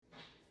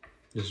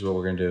This is what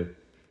we're going to do.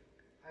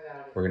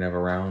 We're going to have a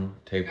round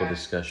table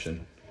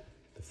discussion.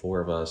 The four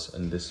of us.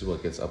 And this is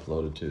what gets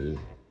uploaded to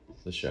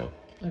the show.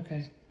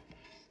 Okay.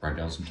 Write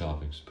down some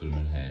topics. Put them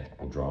in a hat.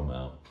 We'll draw them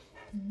out.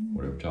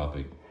 Whatever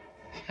topic.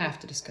 Have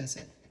to discuss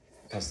it.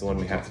 That's the one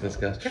we have to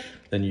discuss.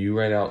 Then you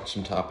write out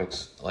some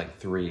topics, like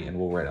 3, and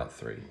we'll write out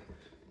 3.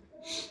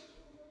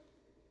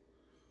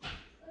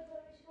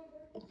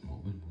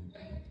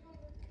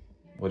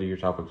 What are your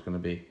topics going to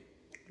be?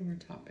 What are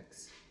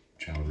topics?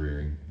 Child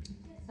rearing.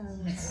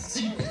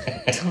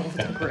 Don't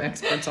think we're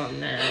experts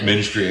on that.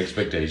 Ministry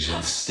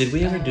expectations. Did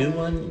we ever do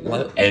one?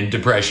 And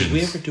depressions. Did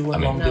we ever do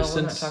one long No, we're not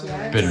distance? talking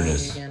about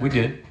Bitterness. anxiety again. We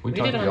did. We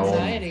talked did on about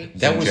anxiety.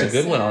 That was a Okay.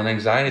 good one on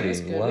anxiety. It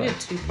was good. Wow. We did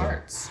 2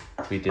 parts.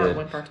 We Part did.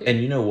 1, part 2.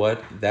 And you know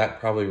what? That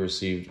probably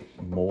received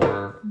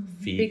more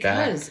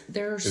feedback. Because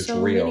there are It's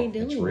so real. many It's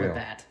dealing real. with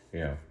that.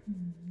 Yeah.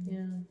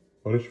 Yeah.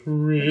 But it's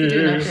real. We could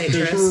do an update, It's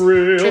Tris.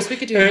 real. Tris, we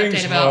could do an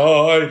update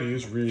about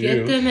Anxiety's real.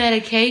 get the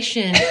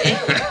medication.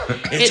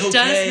 It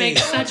does make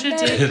such a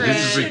difference.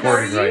 This is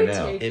recording right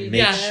now. It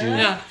makes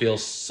you feel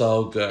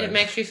so good. It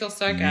makes you feel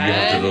so good. You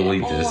have to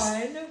delete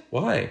this.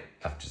 Why?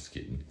 I'm just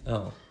kidding.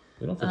 Oh,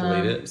 we don't have to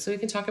delete it. So we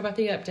can talk about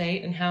the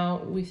update and how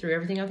we threw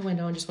everything out the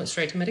window and just went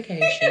straight to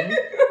medication.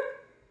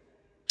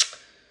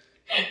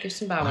 Give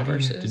some Bible Why do you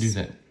verses. have to do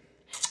that?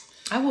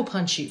 I will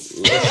punch you.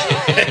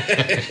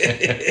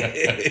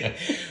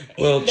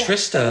 Well,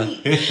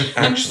 Trista,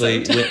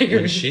 actually, so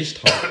when she's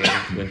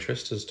talking, when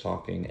Trista's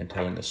talking and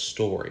telling a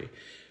story,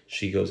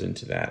 she goes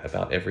into that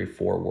about every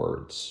 4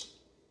 words.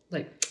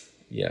 Like,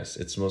 Yes,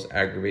 it's the most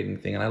aggravating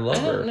thing, and I love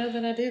I her. don't know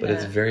that I do But that.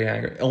 it's very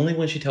aggravating. Only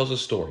when she tells a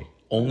story.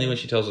 Only when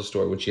she tells a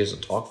story. When she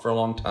hasn't talked for a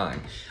long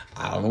time.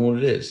 I don't know what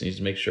it is. She needs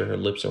to make sure her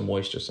lips are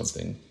moist or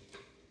something.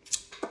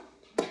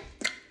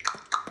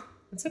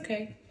 It's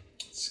okay.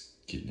 It's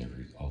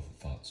getting all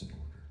the thoughts in order.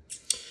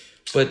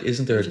 But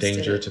isn't there a just did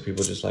danger it. to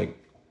people just like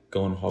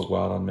going hog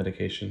wild on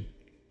medication?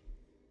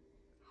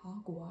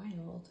 Hog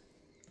wild.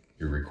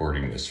 You're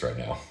recording this right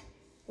now.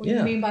 What do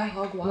you mean by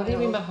hog wild? What do you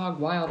mean by hog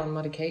wild on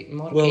medication?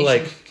 Well,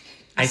 like,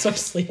 so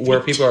sleepy.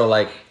 where people are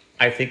like,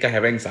 I think I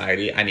have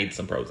anxiety. I need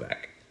some Prozac.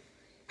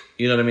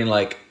 You know what I mean?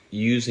 Like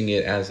using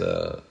it as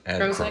a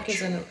Prozac crutch.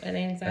 is an As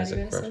anxiety a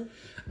crutch. medicine?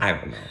 I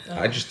don't know.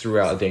 I just threw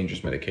out a dangerous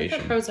I thought medication.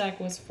 Prozac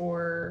was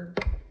for...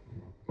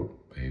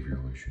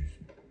 Behavioral issues.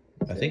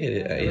 I think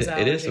it was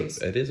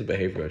allergies. is a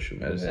behavioral issue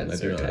medicine.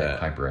 That's I do know okay.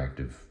 that.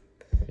 Hyperactive.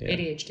 Yeah.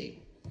 ADHD.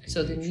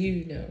 So then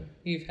you know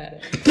you've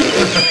had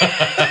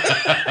it.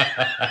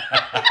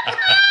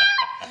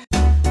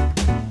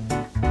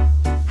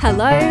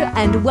 Hello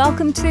and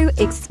welcome to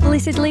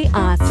Explicitly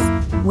Us.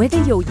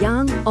 Whether you're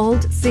young,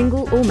 old,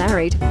 single or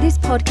married, this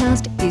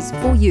podcast is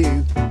for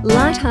you.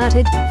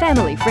 Light-hearted,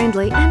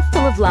 family-friendly and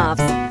full of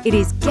laughs. It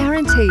is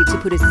guaranteed to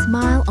put a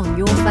smile on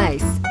your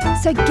face.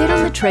 So get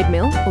on the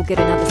treadmill or get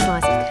another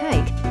slice of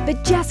cake,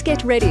 but just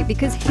get ready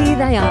because here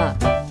they are.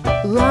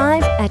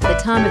 Live at the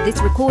time of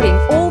this recording,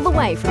 all the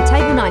way from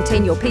Table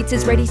 19, your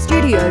Pizza's Ready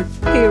studio,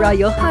 here are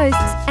your hosts,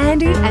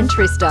 Andy and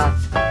Trista.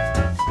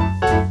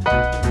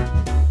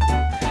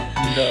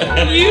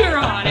 No. You're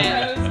on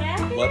it.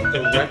 Let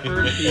the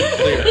record be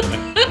clear.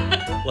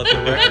 Let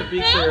the record be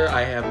clear.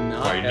 I have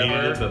not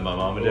ever. but my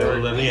mom and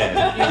dad let me in.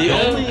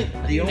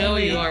 You know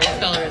who you are. What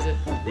color is it?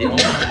 The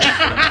only.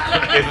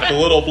 It's the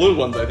little blue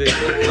ones, I think.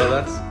 So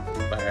that's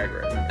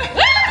Viagra.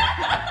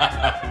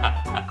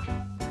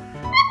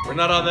 We're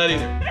not on that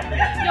either.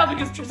 No,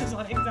 because Trista's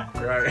on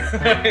exactly. Right.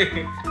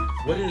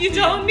 What is You the-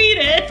 don't need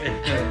it.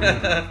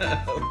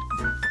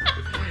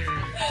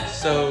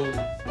 So.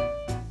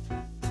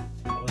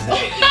 What was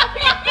that?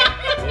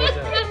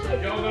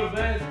 Y'all go to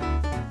bed.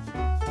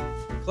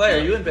 Clay,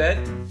 are you in bed?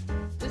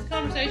 This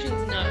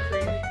conversation's not for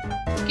you.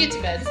 Get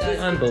to bed, son.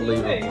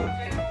 Unbelievable.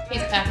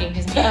 He's packing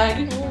his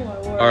bag.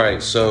 All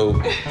right, so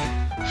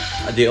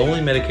the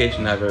only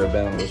medication I've ever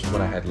been on was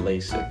when I had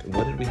LASIK.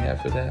 What did we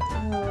have for that?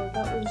 Oh,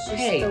 that was just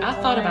Hey, the I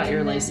thought about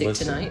your one- LASIK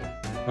Listen. tonight.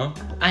 Huh?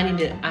 I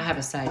have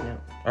a side note.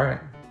 All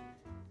right.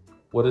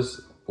 What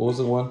was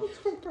the one?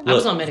 I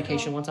was Look, on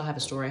medication once. I'll have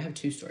a story. I have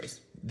 2 stories.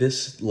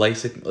 this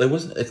LASIK.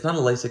 It's not a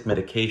LASIK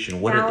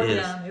medication. What it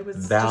is? Valium. It was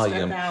Valium. just a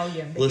Valium. They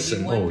give you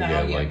Listen. one Oh,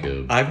 yeah, Valium. like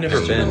a... I've never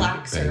pain been-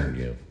 Relaxer.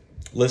 pain, yeah.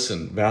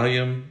 Listen,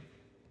 Valium.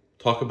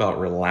 Talk about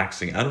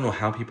relaxing. I don't know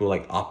how people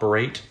like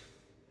operate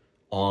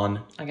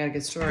on I got a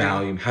good story.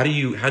 Valium. How do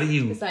you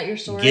Is that your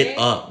story? get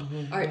up?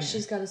 All right,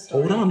 she's got a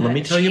story. Hold on, let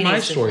me tell you She my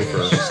needs to story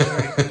finish first.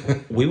 the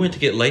story. We went to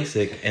get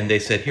LASIK and they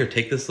said, here,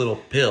 take this little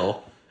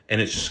pill and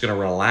it's just going to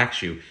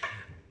relax you.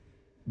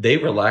 They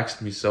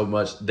relaxed me so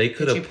much. They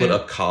could Did have you put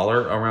poop? a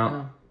collar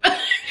around.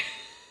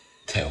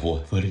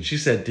 What did She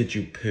said, did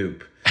you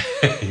poop? you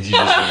just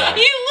relax?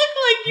 You look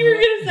like you were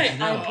going to say,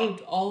 I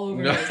pooped all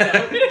over No.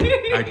 myself.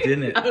 I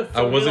didn't. I was so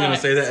I wasn't going to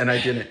relaxed. say that and I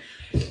didn't.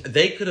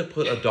 They could have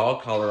put a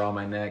dog collar on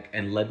my neck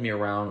and led me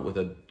around with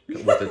a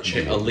leash.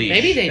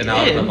 Maybe they and I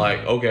would have did. been like,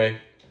 okay.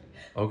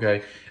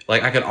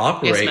 Like I could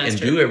operate and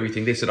master. do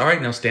everything. They said, all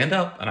right, now stand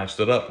up. And I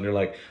stood up and they're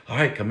like, all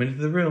right, come into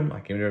the room. I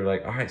came in there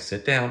like, all right,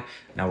 sit down.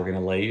 Now we're going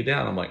to lay you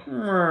down. I'm like,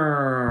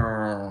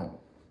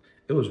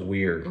 it It was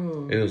weird.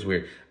 It was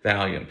weird.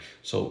 Valium.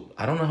 So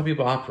I don't know how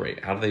people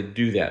operate. How do they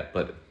do that?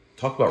 But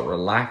talk about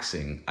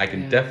relaxing. I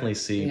can definitely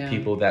see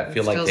people that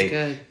feel like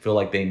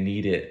they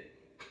need it.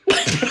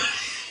 The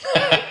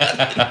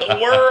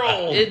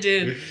world. It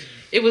did.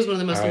 It was one of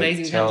the most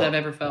amazing times I've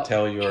ever felt.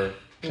 Tell your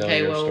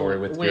story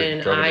with when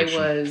your drug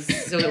addiction. I was,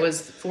 so it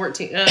was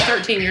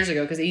 13 years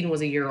ago, because Eden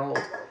was a year old.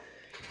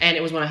 And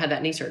it was when I had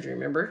that knee surgery,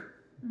 remember?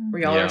 Were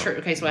y'all in church?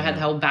 Okay, so I had the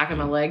whole back of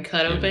my leg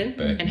cut open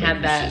and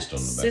had that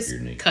cyst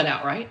cut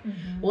out, right?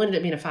 Well, it ended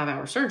up being a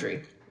 5-hour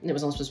surgery. And it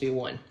was only supposed to be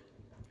 1.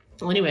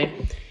 Well,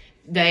 anyway,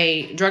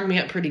 they drugged me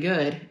up pretty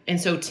good. And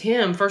so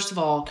Tim, first of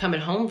all, coming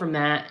home from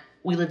that,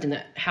 we lived in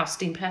that house,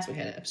 steam pass we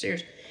had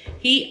upstairs.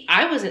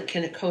 I wasn't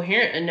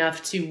coherent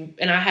enough to,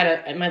 and I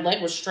had my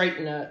leg was straight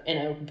in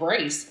a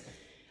brace.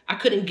 I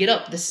couldn't get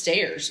up the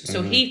stairs.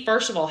 So he,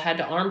 first of all, had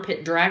to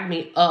armpit drag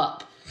me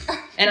up.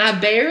 And I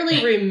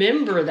barely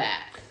remember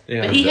that.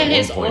 Yeah, but he had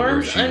his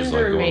arms she was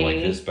under going me.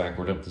 like this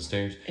backward up the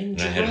stairs.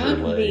 And I had her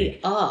dragged leg me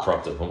up.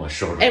 propped up on my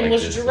shoulder. And like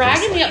was this.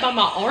 dragging me up by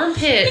my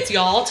armpits,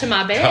 y'all, to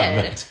my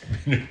bed.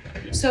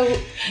 So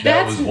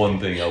that was one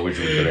thing I wish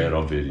we could have had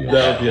on video.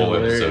 That whole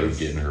episode of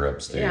getting her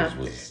upstairs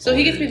was so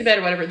he gets me to bed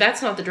or whatever.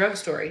 That's not the drug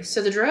story.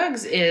 So the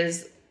drugs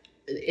was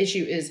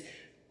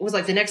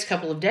like the next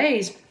couple of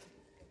days,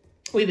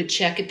 we would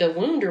check at the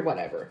wound or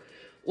whatever.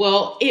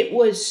 Well, it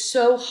was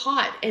so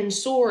hot and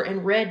sore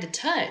and red to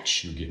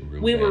touch.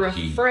 We were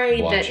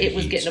afraid that it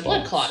was getting a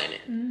blood clot in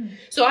it.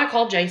 So I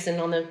called Jason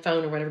on the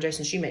phone or whatever,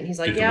 Jason Shoemate. And he's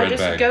like,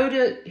 just go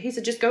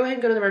ahead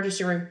and go to the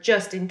emergency room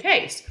just in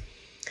case.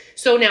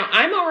 So now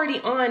I'm already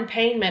on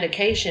pain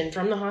medication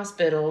from the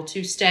hospital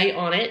to stay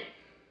on it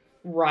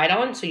right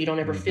on so you don't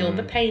ever feel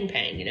the pain,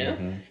 you know?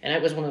 And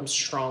it was one of those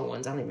strong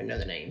ones. I don't even know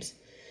the names.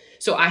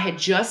 So I had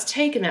just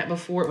taken that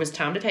before it was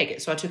time to take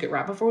it. So I took it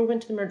right before we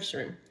went to the emergency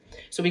room.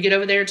 So we get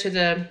over there to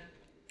the,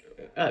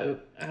 I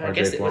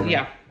guess,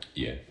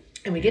 yeah.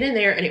 And we get in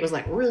there, and it was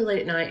like really late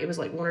at night. It was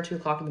like 1 or 2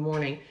 o'clock in the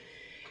morning.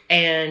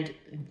 And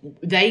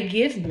they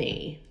give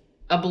me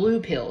a blue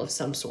pill of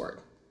some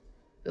sort.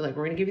 They're like,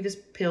 we're going to give you this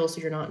pill so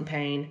you're not in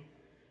pain.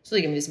 So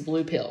they give me this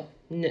blue pill.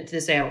 To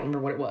this day, I don't remember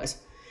what it was.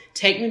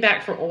 Take me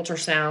back for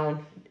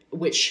ultrasound,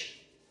 which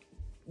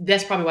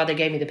that's probably why they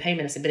gave me the pain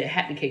medicine, but it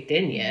hadn't kicked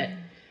in yet.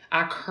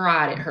 I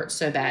cried. It hurt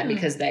so bad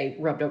because they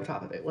rubbed over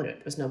top of it when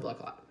it was no blood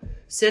clot.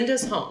 Send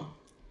us home.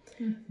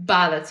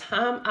 By the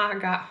time I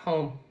got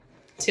home,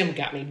 Tim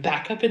got me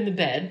back up in the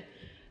bed.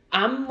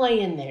 I'm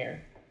laying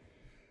there,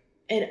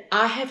 and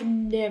I have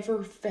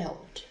never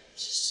felt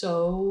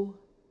so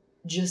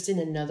just in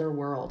another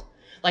world.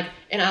 Like,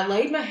 and I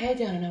laid my head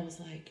down, and I was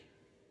like,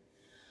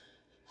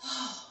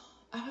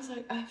 I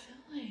feel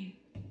like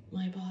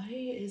my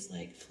body is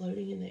like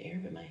floating in the air,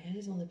 but my head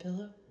is on the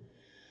pillow.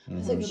 I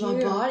was like, but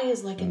my body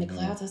is like in the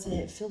clouds. I said,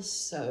 it feels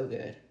so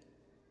good.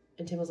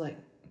 And Tim was like,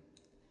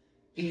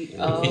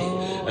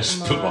 I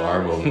just put my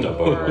arm over top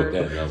of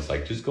that, and I was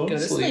like, just go to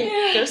sleep.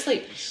 Go to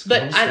sleep.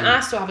 But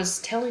I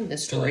was telling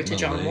this story to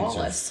John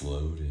Wallace.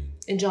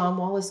 And John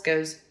Wallace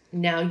goes,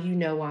 now you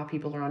know why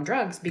people are on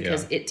drugs,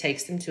 because it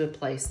takes them to a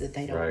place that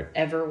they don't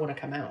ever want to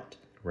come out.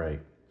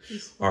 Right.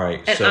 All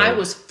right. And I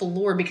was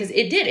floored because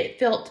it did.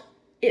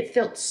 It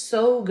felt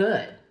so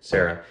good.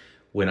 Sarah,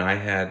 when I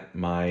had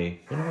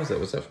when was that?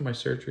 Was that for my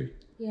surgery?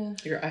 Yeah.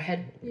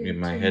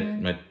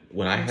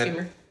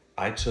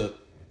 I took,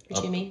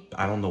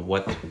 I don't know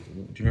what, do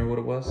you remember what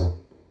it was?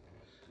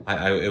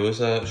 It was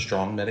a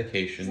strong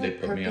medication they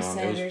put me on.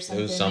 It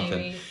was something.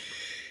 Maybe.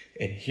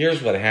 And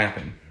here's what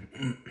happened.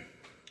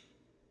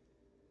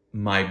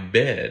 My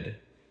bed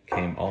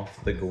came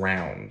off the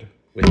ground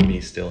with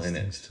me still in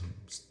it.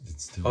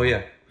 Oh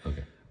yeah.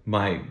 Okay.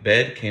 My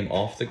bed came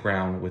off the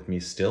ground with me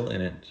still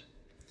in it.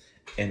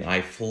 And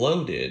I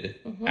floated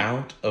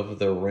out of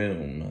the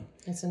room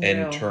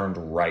and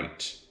turned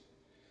right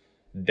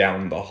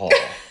down the hall.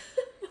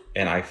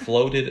 And I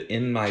floated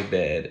in my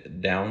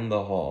bed down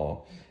the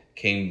hall,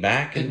 came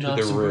back into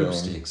the room.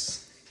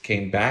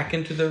 Came back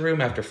into the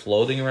room after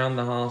floating around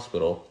the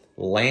hospital,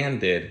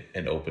 landed,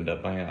 and opened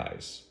up my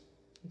eyes.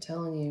 I'm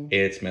telling you.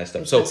 It's messed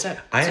up.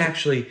 I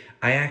actually,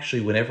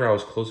 whenever I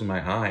was closing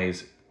my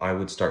eyes, I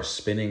would start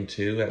spinning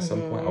too at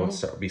some point. I would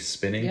start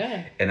spinning,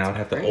 and I would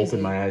have to open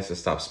my eyes to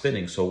stop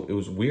spinning. So it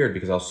was weird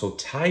because I was so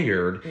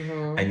tired.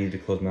 I needed to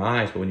close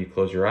my eyes, but when you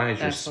close your eyes,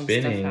 you're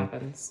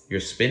spinning. You're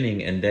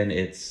spinning, and then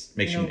it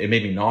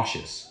made me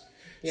nauseous.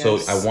 Yes.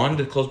 So I wanted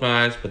to close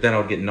my eyes, but then I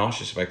would get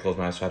nauseous if I closed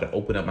my eyes. So I had to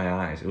open up my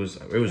eyes. It was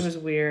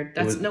weird.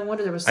 No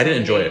wonder there was. I didn't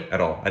enjoy it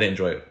at all. I didn't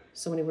enjoy it.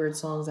 So many weird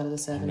songs out of the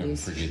 70s. I'll never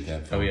forget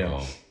that phone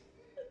call.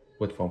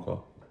 What phone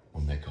call?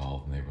 When they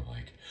called and they were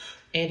like,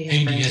 Andy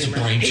has a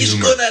brain tumor.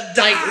 He's gonna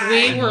die.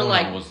 Like, we were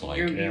like,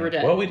 you were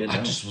dead. Well, we didn't know.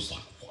 I just was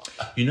like, what?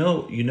 You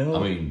know.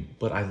 I mean,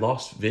 but I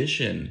lost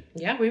vision.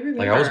 Yeah, we remember.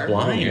 Like, I was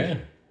blind. Yeah.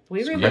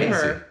 We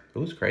remember. It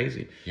was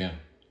crazy. Yeah.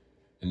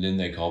 And then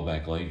they called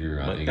back later.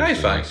 I think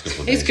guy's fine.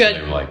 He's good.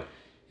 They were like,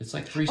 it's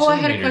like 3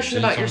 centimeters. I had a question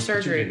about your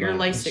surgery, your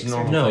LASIK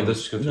surgery. No.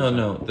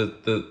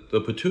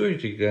 The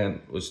pituitary gland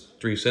was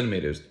 3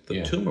 centimeters.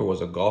 The tumor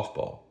was a golf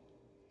ball.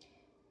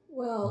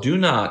 Well, do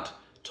not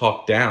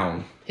talk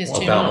down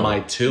tumor. About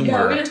my tumor.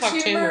 Yeah, we're going to talk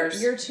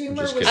tumors. Your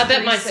tumor was I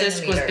bet my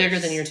cyst was bigger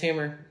than your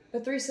tumor.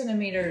 But 3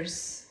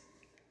 centimeters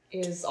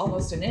is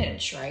almost an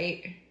inch,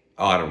 right?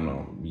 Oh, I don't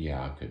know.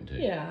 Yeah, I couldn't tell.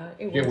 Yeah,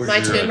 it was. My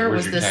tumor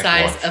was the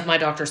size of my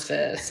doctor's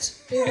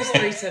fist. It was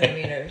 3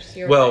 centimeters.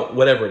 Well,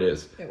 whatever it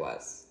is. It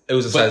was. It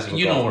was the size of a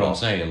you know what I'm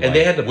saying. And like,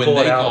 they had to pull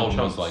when it they out. Called him,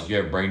 it was like, you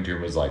have brain tumor.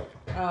 It was like,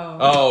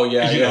 oh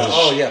yeah.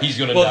 He's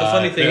gonna die. Well, the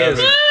funny thing is,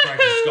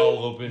 crack his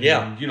skull open.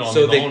 Yeah. And, you know,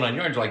 so the whole 9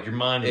 yards. Like your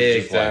mind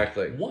is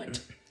exactly just like,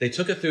 what? They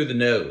took it through the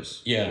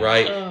nose. Yeah.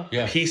 Right.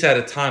 Yeah. Piece at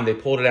a time. They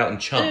pulled it out in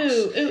chunks.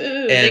 Ooh.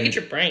 They get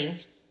your brain.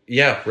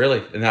 Yeah,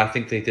 really. And I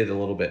think they did a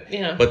little bit.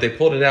 Yeah. But they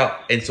pulled it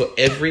out. And so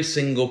every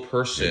single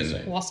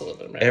person, lost a little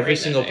bit of every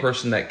single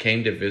person that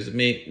came to visit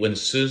me, when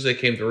as soon as they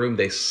came to the room,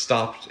 they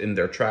stopped in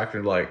their track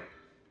and like,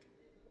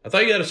 I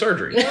thought you had a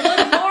surgery. You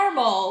look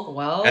normal.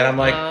 Well, and I'm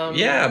like,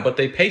 yeah, but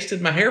they pasted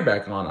my hair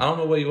back on. I don't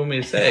know what you want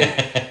me to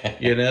say.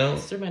 You know?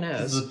 It's through my nose.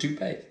 This is a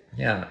toupee.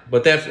 Yeah,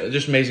 but that's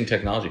just amazing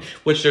technology.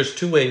 Which there's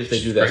 2 ways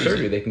they do that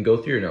surgery. They can go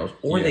through your nose,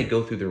 or they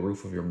go through the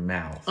roof of your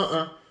mouth.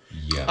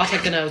 Yeah. I'll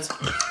take the nose.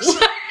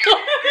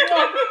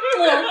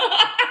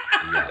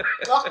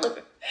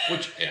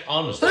 Which,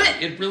 honestly,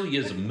 it really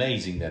is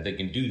amazing that they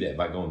can do that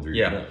by going through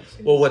your nose.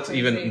 Well, what's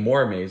even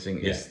more amazing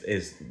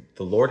is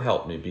the Lord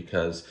helped me,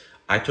 because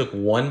I took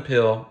 1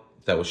 pill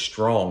that was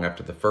strong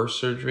after the first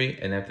surgery,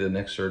 and after the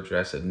next surgery,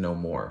 I said no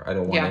more. I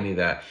don't want any of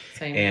that.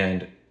 Same.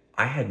 And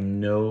I had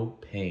no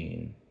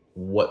pain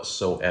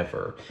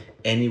whatsoever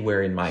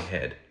anywhere in my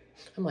head.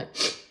 I'm like,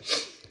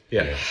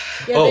 yeah.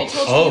 Yeah, they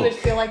told you would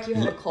feel like you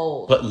had a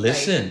cold. But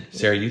listen,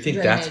 Sarah, you think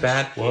drainage. that's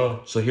bad?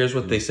 Whoa. So here's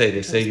what they say.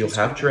 They say you'll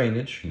have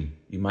drainage.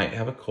 You might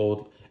have a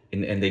cold.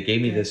 And they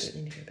gave me this.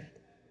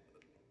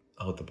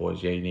 Oh, the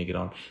boys, yeah, you need to get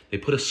on. They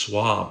put a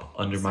swab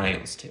under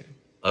my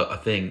a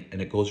thing,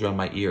 and it goes around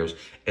my ears.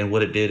 And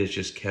what it did is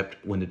just kept,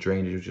 when the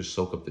drainage would just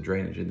soak up the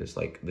drainage in this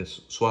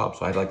swab.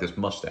 So I had like this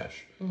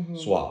mustache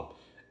swab.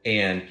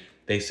 And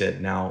they said,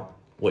 now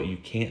what you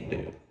can't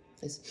do.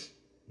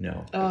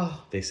 No.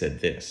 Oh. They said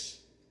this.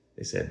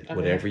 They said,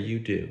 whatever you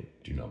do,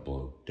 do not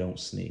blow. Don't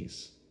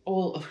sneeze.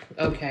 Oh,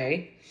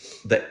 okay.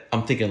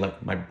 I'm thinking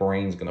like my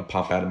brain's gonna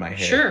pop out of my head.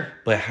 Sure.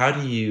 But how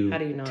do you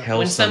not? tell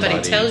when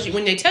somebody tells you,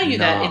 when they tell you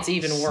that, it's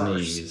even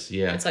worse. Sneeze.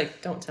 Yeah. It's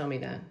like, don't tell me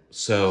that.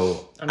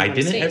 So I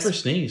didn't ever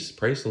sneeze.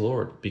 Praise the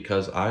Lord,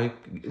 because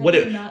what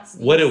it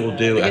will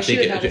do, I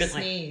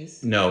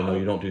think no,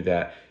 you don't do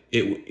that.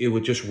 It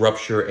would just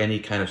rupture any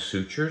kind of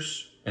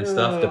sutures and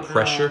stuff. The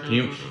pressure.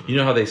 You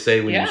know how they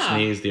say when you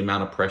sneeze, the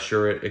amount of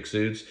pressure it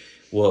exudes.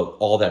 Well,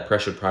 all that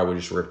pressure probably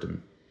just ripped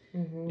them.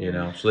 You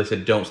know, so they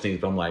said don't sneeze.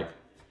 But I'm like,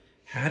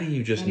 how do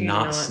you just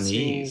not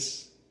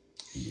sneeze?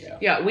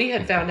 Yeah, we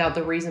had found out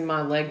the reason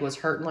my leg was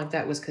hurting like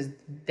that was because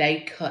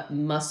they cut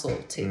muscle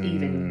to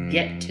even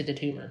get to the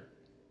tumor.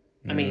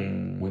 I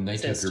mean, when they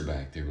took her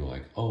back, they were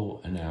like,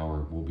 "Oh, an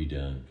hour, we'll be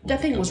done."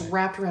 That thing was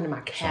wrapped around in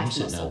my calf muscle.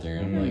 So I'm sitting out there,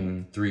 and I'm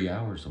like 3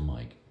 hours. I'm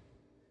like,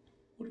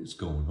 what is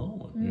going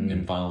on?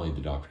 And finally,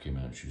 the doctor came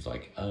out, and she was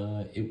like,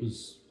 "It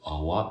was a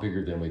lot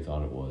bigger than we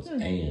thought it was,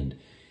 and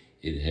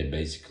it had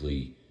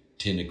basically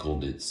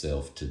tentacled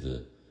itself to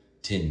the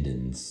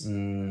tendons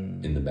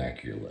in the back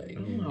of your leg."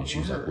 And she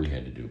was like, "We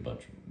had to do a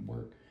bunch of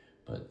work."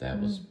 But that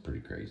was pretty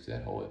crazy,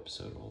 that whole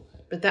episode, all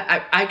that. But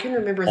that I can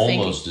remember thinking...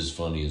 Almost as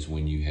funny as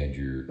when you had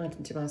your... My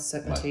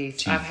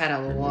teeth. I've had a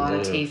lot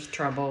of teeth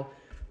trouble.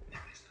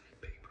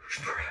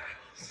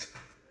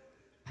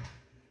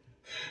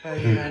 I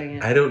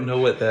don't know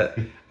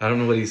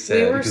what he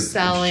said. We were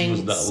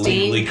selling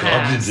Steam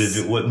Pass. If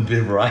it wouldn't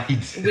been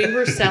right. We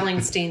were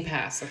selling Steam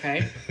Pass,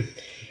 okay?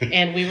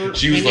 And we knew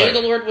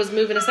the Lord was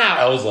moving us out.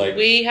 I was like,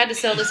 we had to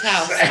sell this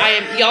house.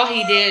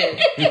 He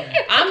did.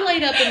 I'm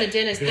laid up in the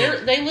dentist.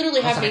 They literally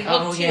have me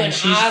hooked to an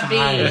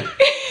IV,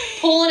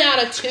 pulling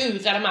out a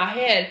tooth out of my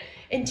head.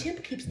 And Tim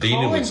keeps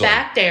calling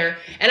back there,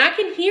 and I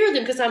can hear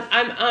them because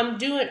I'm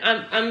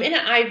in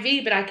an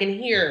IV, but I can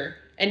hear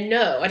and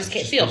know. I just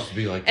can't feel.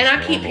 And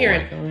I keep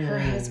hearing her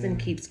husband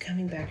keeps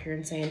coming back here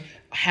and saying,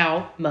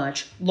 "How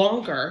much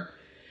longer?"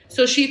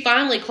 So she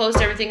finally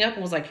closed everything up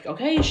and was like,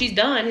 okay, she's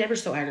done. Never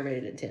so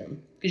aggravated at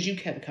Tim because you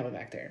kept coming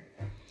back there.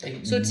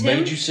 So Tim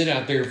made you sit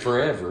out there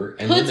forever.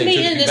 And puts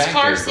me in this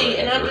car seat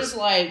and I'm just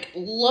like,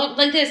 look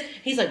like this.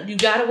 He's like, you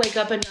got to wake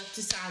up enough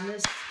to sign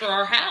this for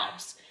our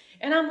house.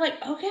 And I'm like,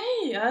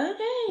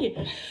 okay.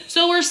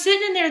 So we're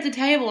sitting in there at the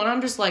table and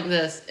I'm just like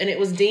this. And it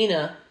was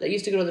Dina that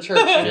used to go to the church.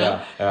 You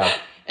know? Yeah.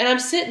 And I'm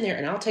sitting there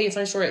and I'll tell you a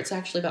funny story. It's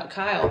actually about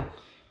Kyle.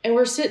 And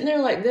we're sitting there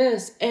like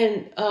this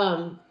and,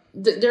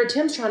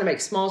 Tim's trying to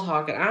make small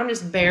talk, and I'm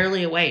just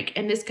barely awake.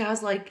 And this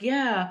guy's like,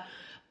 yeah.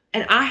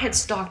 And I had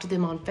stalked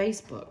them on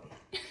Facebook.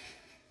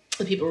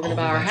 The people were going to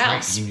buy our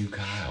house. Right. You knew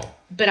Kyle.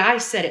 But I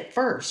said it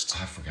first.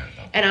 I forgot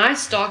about that. And I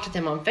stalked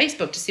them on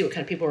Facebook to see what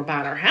kind of people were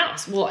buying our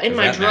house. Well, in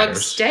my drug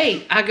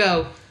state, I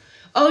go,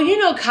 oh, you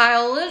know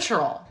Kyle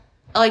Literal.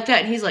 Like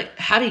that. And he's like,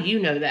 how do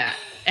you know that?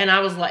 And I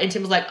was like, and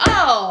Tim was like,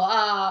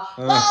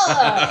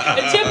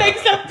 And Tim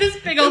makes up this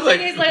big old thing.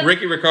 He's like,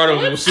 Ricky Ricardo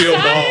and Lucille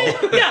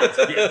Ball.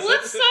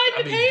 Let's sign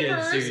the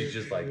papers.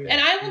 Just like that.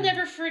 And I will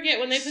never forget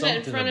when they put that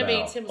in front of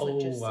me. Tim was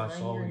like, just I sign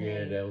saw your you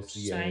at name.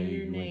 LCA. Sign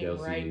your You went to name LCA,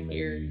 right maybe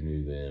here. You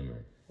knew them.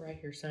 Right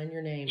here, sign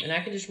your name. And I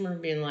can just remember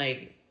being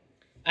like,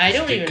 I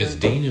don't even know. Because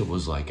Dana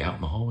was like out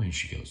in the hallway and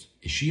she goes,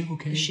 is she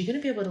okay? Is she going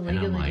to be able to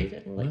legally do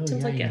that? And like,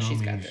 Tim's like, yeah,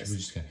 she's got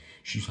this.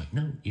 She's like,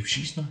 no, if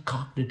she's not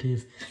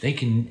cognitive, they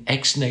can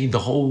ex-nay the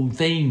whole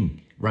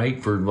thing, right?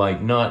 For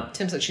like not,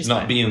 Tim's like, she's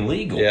not fine. being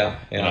legal. Yeah.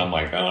 And I'm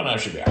like, oh, no,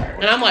 she'll be all right.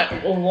 And I'm like,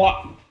 well,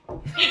 what?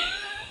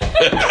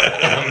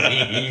 I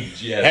mean,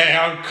 yes. Hey,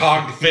 I'm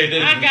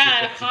cog-fitted. I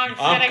got a cog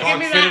fit. I'm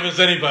cog-fitted as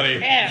anybody.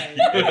 Yeah.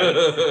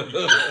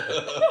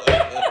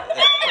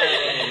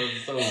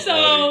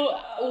 So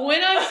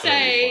when I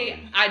say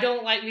I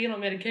don't like being on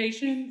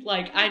medication,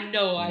 like I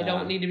know I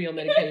don't need to be on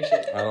medication.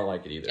 I don't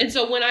like it either. And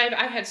so when I've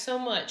had so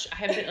much, I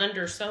have been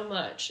under so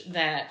much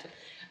that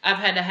I've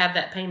had to have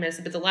that pain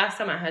medicine. But the last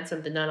time I had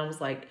something done, I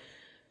was like,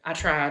 I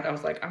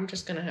was like, I'm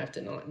just going to have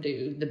to not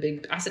do the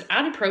big, I said,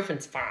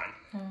 ibuprofen's fine.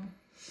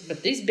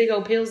 But these big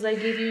old pills they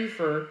give you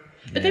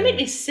but they make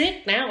me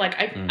sick now. Like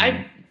I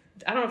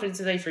don't know if it's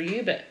today for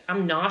you, but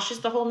I'm nauseous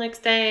the whole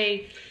next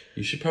day.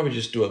 You should probably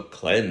just do a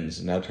cleanse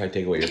and that'll try to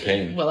take away your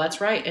pain. Well,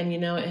 that's right. And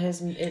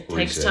it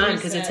takes time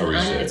because it's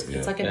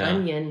it's like an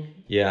onion.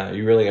 Yeah,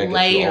 you really got to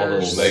get through all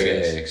those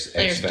layers.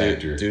 X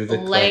factor. Do the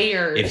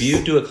layers. If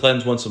you do a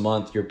cleanse once a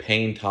month, your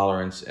pain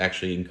tolerance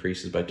actually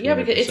increases by 200%. Yeah,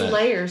 because it's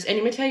layers. And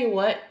let me tell you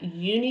what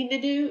you need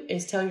to do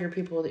is tell your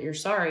people that you're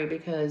sorry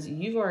because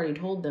you've already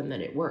told them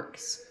that it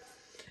works.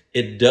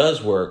 It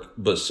does work,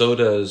 but so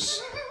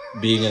does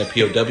being in a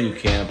POW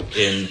camp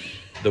in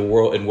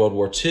World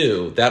War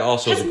II. That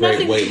also is a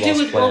great weight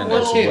loss plan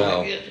as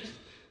well.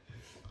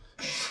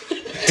 I'm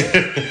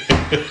trying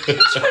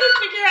to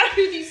figure out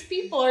who these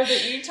people are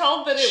that you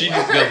told that it She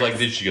works. just goes like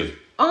this. She goes,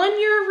 On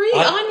your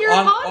podcast.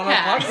 On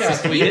our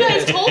podcast, You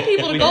guys told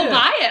people to go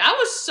buy it. I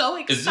was so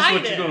excited. is this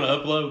what you're going to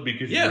upload?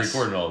 Because you're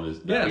recording all this.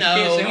 Yes. You No, can't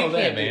say you all can't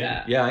that, do man.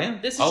 that. Yeah, I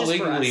am. This is I'll just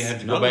legally for us.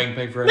 have to go back and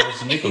pay for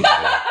Allison Nichols.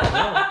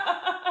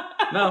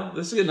 No,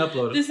 this is getting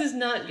uploaded. This is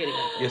not getting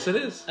uploaded. Yes, it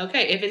is.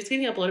 Okay, if it's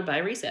getting uploaded by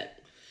Reset.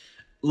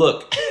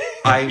 Look,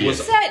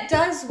 Reset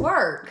does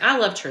work. I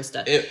love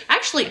Trista.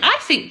 Actually, I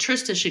think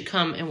Trista should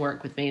come and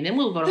work with me, and then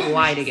we'll go to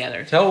Hawaii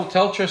together. Tell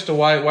Trista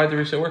why the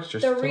reset works,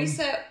 Trista. The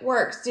reset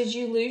works. Did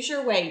you lose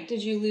your weight?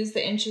 Did you lose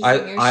the inches in your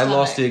stomach? I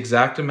lost the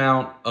exact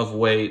amount of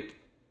weight.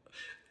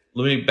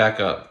 Let me back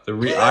up.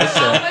 I said,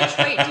 how much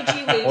weight did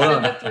you lose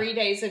in the 3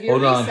 days of your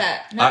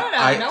reset? No,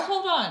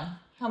 hold on.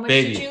 How much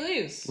did you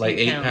lose? Like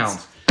 8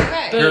 pounds.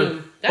 Okay.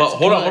 Boom. But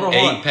hold on.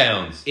 8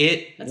 pounds.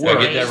 It Did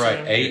I get that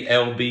right? 8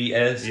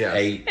 LBS. Yes.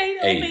 8.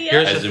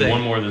 Here's As the in thing.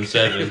 one more than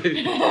 7.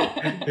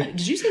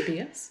 Did you say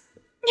BS?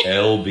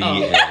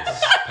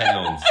 LBS.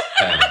 Pounds.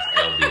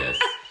 LBS.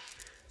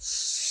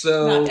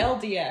 So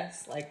Not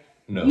LDS. Like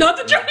No. Not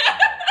the drug.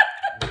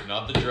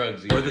 Not the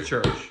drugs either. or the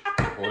church.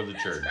 Or the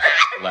church.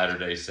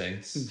 Latter-day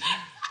Saints.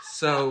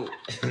 So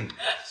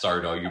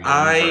Sorry to all you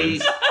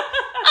Mormon friends.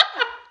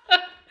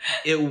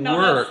 It Not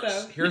works.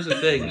 us, though. Here's the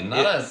thing.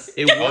 Not us.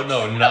 It Oh, works.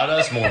 no, not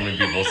us Mormon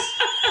people.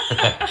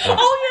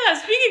 Oh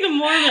yeah, speaking of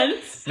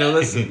Mormons. No,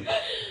 listen.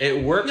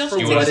 It works Y'all for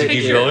should You want what us it to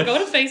keep is. going? Go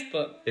to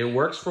Facebook. It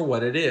works for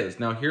what it is.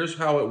 Now, here's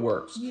how it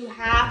works. you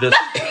have This-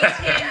 to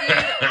continue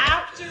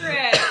after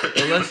it.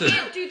 Well, listen. You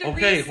can't do the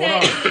Okay, reset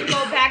hold on. and then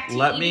go back to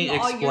Let me eating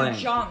all your explain.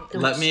 junk.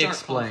 Let me Start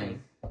explain.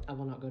 coughing. I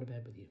will not go to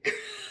bed with you.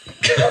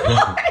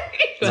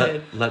 Go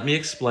ahead. Let me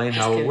explain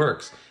how it kidding.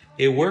 works.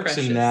 It works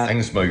in precious. I that.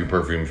 can smell your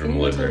perfume from the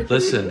living room.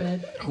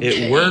 Listen,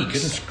 Okay, it works.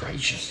 Goodness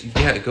gracious.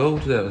 Yeah, go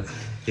to the.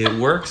 It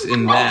works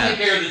in that.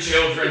 care of the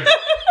children.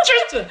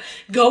 Trista,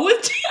 go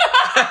with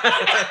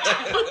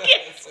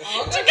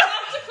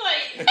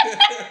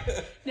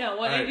No,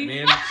 what All did right, you me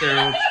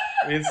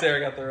and Sarah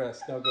got the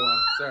rest. No, go on.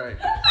 Sorry.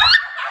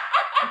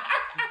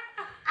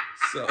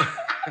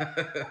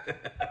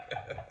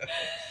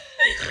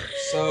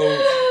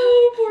 So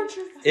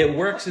it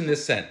works in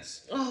this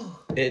sense. Oh,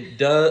 It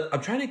does.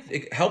 I'm trying to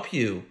help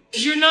you.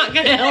 you're not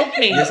gonna help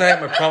me. Yes, I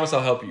am. I promise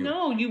I'll help you.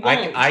 No, you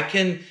won't. I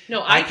can.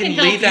 No, I can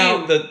help leave you.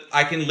 out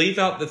I can leave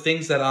out the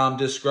things that I'm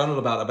disgruntled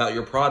about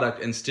your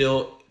product and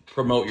still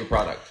promote your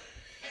product.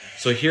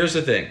 So here's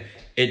the thing.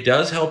 It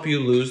does help you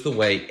lose the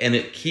weight, and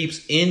it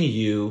keeps in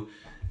you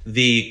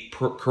the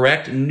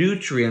correct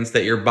nutrients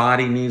that your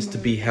body needs to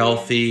be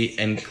healthy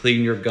and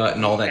clean your gut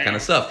and all that kind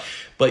of stuff.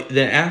 But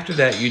then after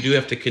that, you do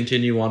have to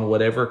continue on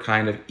whatever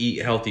kind of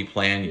eat healthy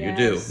plan you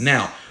do.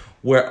 Now,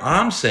 where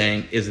I'm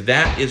saying is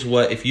that is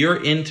what, if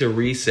you're into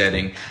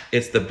resetting,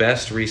 it's the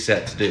best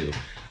reset to do.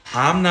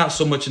 I'm not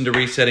so much into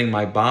resetting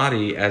my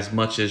body as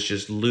much as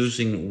just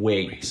losing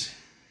weight.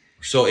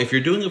 So if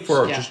you're doing it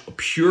for just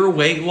pure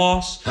weight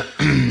loss,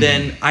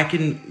 then I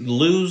can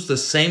lose the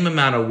same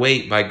amount of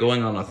weight by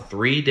going on a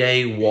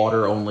 3-day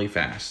water only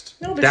fast.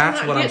 No, but that's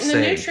you're not what I'm getting the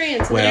saying.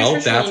 nutrients and the Well,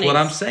 nutritional that's what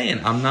I'm needs.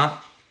 saying. I'm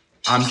not.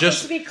 I'm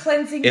just to be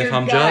cleansing your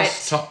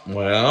gut.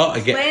 Well,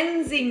 again,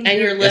 cleansing and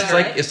your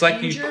liver. It's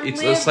like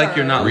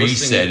you're not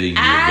resetting your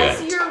gut.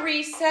 As you're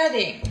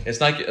resetting. It's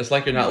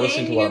like you're not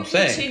listening to what I'm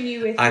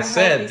saying. I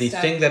said the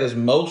thing that is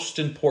most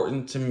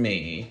important to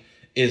me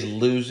is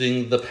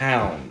losing the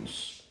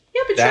pounds.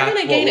 Yeah, but you're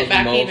going to gain it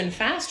back even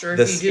faster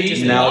if you do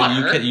just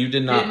water. You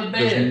did not.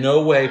 There's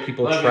no way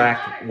people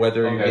track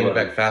whether you gain it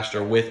back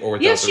faster with or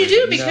without. Yes, you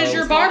do, because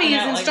your body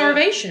is in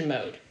starvation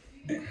mode.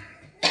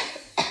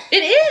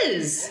 It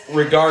is.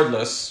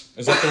 Regardless,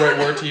 is that the right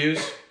word to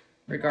use?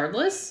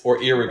 Regardless or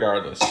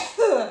irregardless?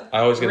 I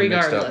always get it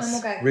mixed up.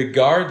 Okay.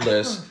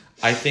 Regardless,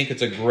 I think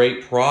it's a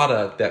great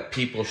product that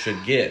people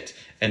should get,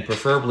 and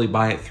preferably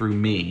buy it through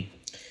me.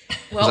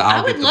 Well,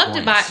 I would love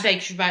to they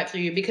should buy it through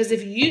you, because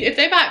if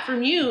they buy it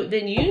from you,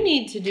 then you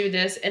need to do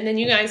this, and then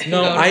you guys can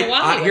go to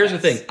Hawaii. Here's the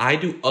thing: I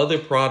do other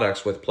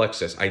products with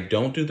Plexus. I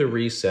don't do the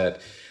Reset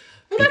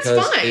because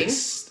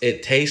that's fine.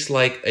 It tastes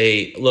like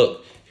a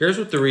look. Here's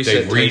what the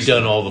Reset. They've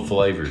redone all the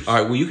flavors. All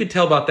right. Well, you can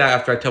tell about that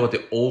after I tell about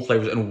the old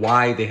flavors and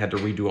why they had to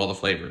redo all the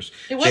flavors.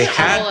 It wasn't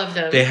all of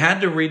them. They had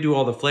to redo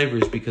all the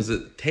flavors because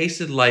it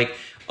tasted like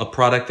a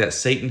product that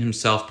Satan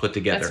himself put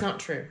together. That's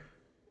not true.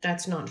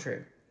 That's not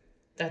true.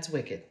 That's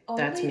wicked.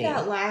 Only that's me.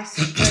 That last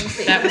drink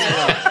that was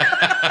low.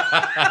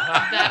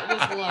 That was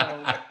low.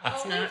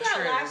 That's only not that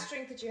true. Last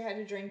drink that you had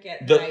to drink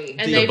at night.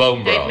 And the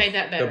bone broth. They've made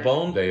that better. The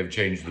bone. They have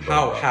changed the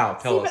bone broth. How?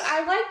 Tell us. But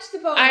I liked the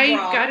bone broth. I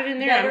got it in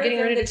there. I'm getting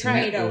ready to try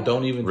it. Well,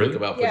 don't even think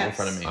about putting it in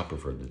front of me. I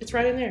preferred it. It's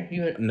right in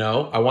there.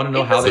 No, I want to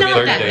know how they did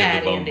it. That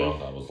bad, Andy.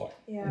 Broth, I was like,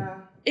 yeah.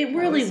 It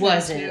really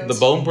wasn't. The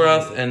bone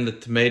broth and the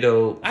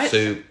tomato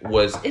soup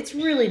was. It's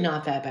really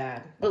not that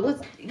bad. But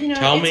let's,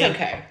 it's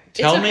okay.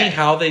 Tell me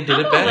how they did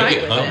it better. I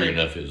get hungry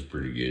enough. It was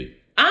pretty good.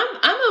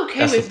 I'm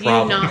okay with you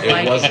not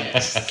liking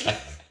it.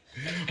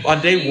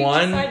 On day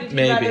one,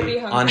 maybe.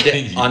 On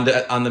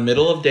the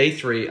middle of day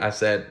 3, I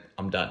said,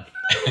 I'm done.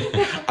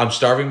 I'm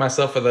starving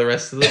myself for the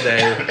rest of the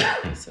day.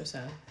 So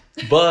sad.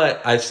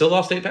 But I still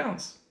lost 8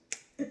 pounds.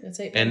 That's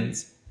 8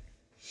 pounds.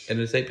 And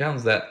it's 8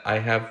 pounds that I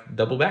have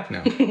double back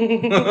now.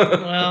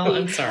 Well,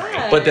 I'm sorry.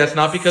 But that's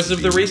not because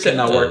of the Reset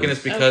not working.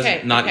 It's because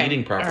not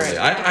eating properly.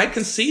 Right. I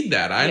concede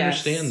that. I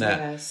understand that.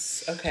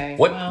 Yes. Okay.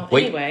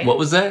 Anyway. What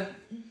was that?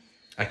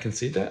 I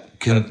concede that.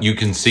 You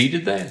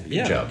conceded that?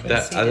 Good job.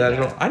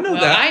 I know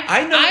that.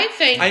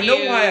 I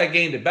know why I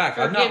gained it back.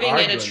 I'm not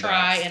giving it a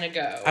try and a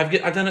go.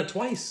 I've done it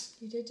twice.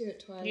 You did do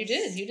it twice. You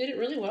did. You did it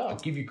really well. I'll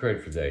give you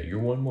credit for that. You're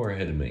one more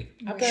ahead of me.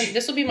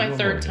 This will be my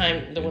third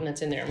time. The one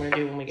that's in there. I'm going to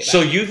do when we get back.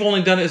 So you've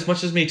only done it as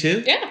much as me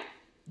too? Yeah.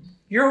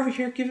 You're over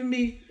here giving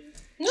me.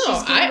 No,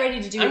 I'm getting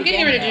ready to do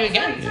it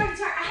again. Sorry.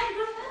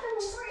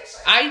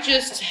 I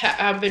just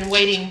I've been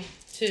waiting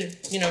to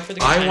for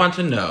the. I want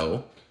to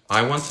know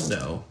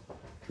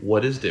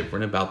what is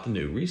different about the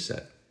new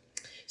Reset.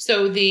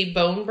 So the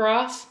bone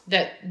broth,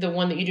 the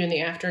one that you do in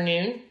the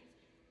afternoon,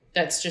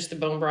 that's just the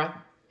bone broth.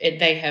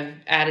 They have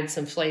added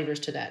some flavors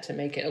to that to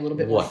make it a little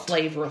bit more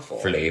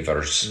flavorful.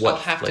 Flavors. I'll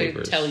have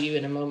to tell you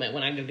in a moment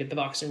when I go get the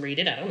box and read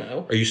it. I don't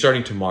know. Are you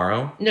starting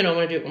tomorrow? No, I'm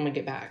going to do it when we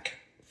get back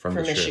from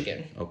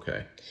Michigan.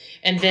 Okay.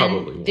 And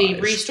then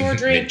the Restore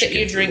drink that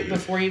you drink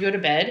before you go to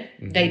bed,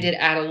 they did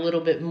add a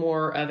little bit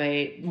more of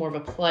a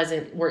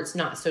pleasant, where it's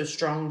not so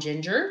strong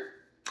ginger.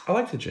 I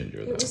like the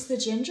ginger, though. It was the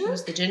ginger? It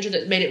was the ginger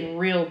that made it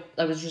real.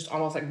 It was just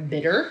almost like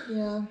bitter.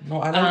 Yeah.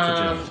 No, I like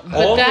the ginger.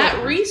 But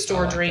that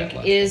Restore drink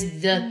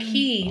is the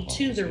key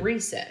to the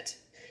Reset.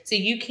 So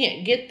you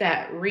can't get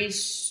that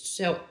it's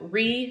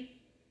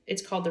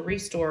called the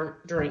Restore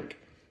drink.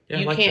 Yeah,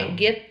 you can't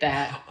get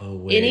that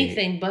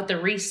anything but the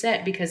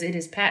Reset, because it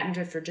is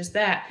patented for just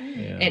that.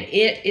 Yeah. And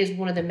it is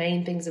one of the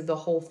main things of the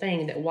whole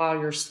thing, that while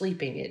you're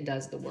sleeping, it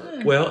does the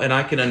work. Well, and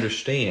I can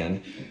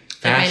understand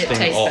fasting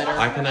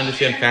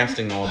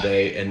fasting all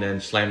day and then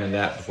slamming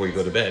that before you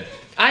go to bed.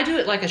 I do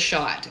it like a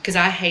shot because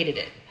I hated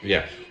it.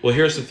 Yeah. Well,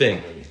 here's the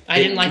thing.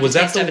 I didn't like the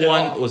taste of it at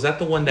all. Was that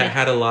the one that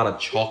had a lot of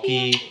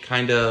chalky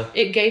kind of?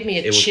 It gave me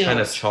chills. It was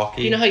kind of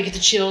chalky. You know how you get the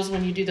chills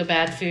when you do the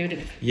bad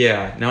food?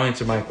 Yeah. Now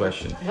answer my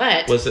question.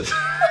 What? Was it?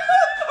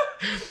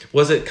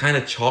 Was it kind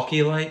of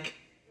chalky like?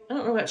 I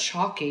don't know about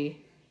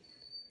chalky.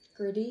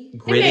 Gritty?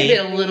 It may be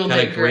a little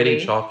bit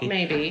gritty, chalky.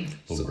 Maybe.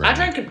 I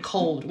drank it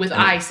cold with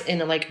ice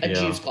in a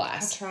juice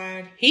glass. I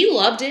tried. He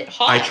loved it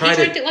hot. He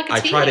drank it like a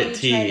tea. I tried it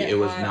tea. It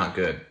was not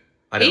good.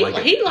 I didn't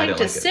like it. He liked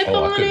to sip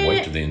on it. I couldn't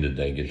wait to the end of the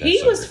day and get that.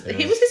 He was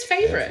his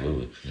favorite.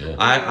 Absolutely. Yeah.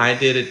 I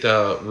did it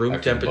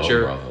room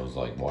temperature. I was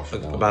like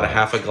about a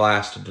half a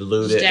glass to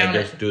dilute it and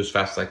just do as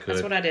fast as I could.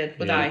 That's what I did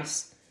with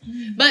ice.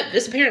 But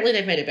apparently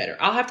they've made it better.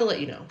 I'll have to let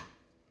you know.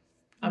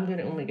 I'm doing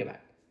it when we get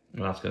back.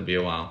 Well, it's going to be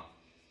a while.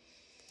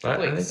 But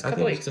I think it's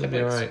going to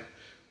be all right.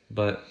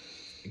 But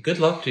good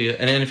luck to you.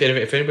 And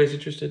if anybody's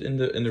interested in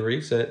the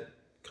Reset,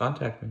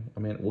 contact me.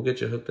 I mean, we'll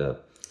get you hooked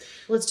up.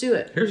 Let's do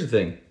it. Here's the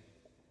thing.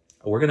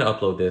 We're going to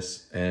upload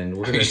this, and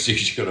we're going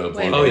to...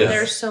 Wait,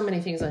 there's so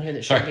many things on here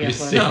that should be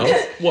uploaded. No,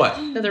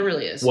 what? No, there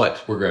really is.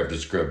 What? We're going to have to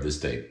scrub this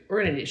tape.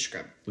 We're going to need to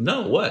scrub.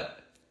 No,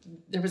 what?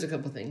 There was a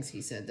couple things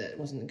he said that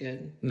wasn't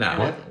good.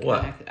 No,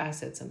 what? I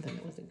said something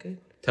that wasn't good.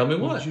 Tell me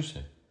what. What did you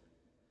say?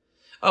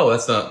 Oh,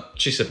 that's not...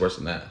 She said worse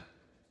than that.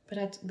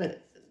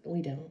 But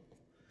we don't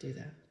do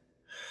that.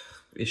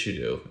 Yes, you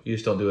do. You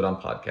just don't do it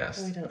on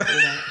podcasts. We don't do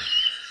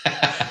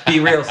that. Be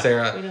real,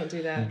 Sarah. We don't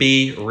do that.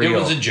 Be real. It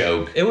was a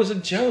joke. It was a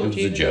joke. It was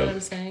do you a know joke. what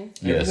I'm saying?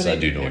 Yes, I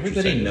do know what you're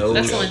saying. Everybody knows.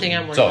 That's the only thing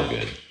I'm worried It's all about.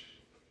 good.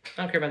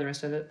 I don't care about the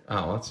rest of it.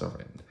 Oh, that's all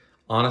right.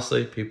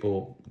 Honestly,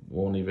 people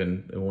won't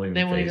even. They won't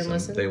even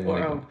listen. They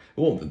won't even.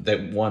 Well, they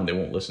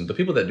won't listen. The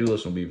people that do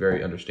listen will be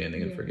very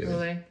understanding and forgiving.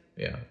 Really?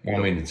 Yeah. Well, I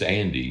mean, it's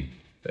Andy.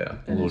 Yeah.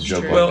 A little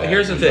joke like Well, that.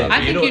 here's the thing.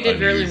 I think you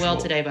did really unusual. well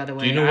today, by the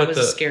way. Do you know what I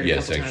was scared a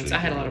couple times. I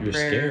had a lot of You're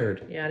prayer.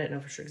 scared. Yeah, I didn't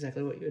know for sure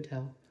exactly what you would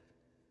tell.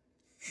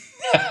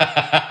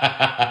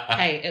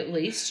 Hey, at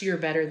least you're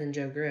better than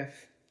Joe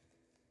Griff.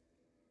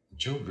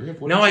 Joe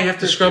Griff? No, I have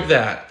to scrub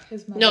that.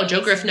 No,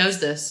 Joe Griff knows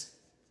this.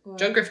 What?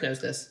 Joe Griff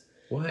knows this.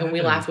 What and we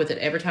happened? laugh with it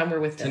every time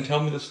we're with them. Then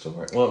tell me the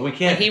story. Well, we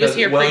can't. When he was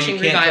here preaching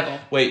you can't revival.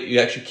 Wait, you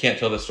actually can't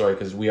tell the story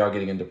because we are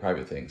getting into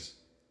private things.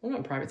 Well,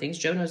 not private things.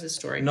 Joe knows this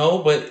story.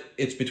 No, but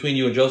it's between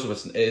you and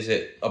Joseph. Is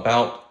it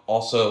about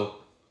also...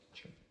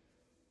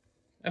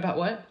 About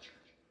what?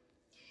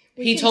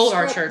 He told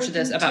our church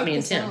this about me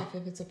and Tim.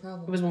 If it's a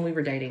problem. It was when we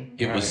were dating.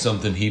 It was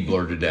something he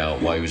blurted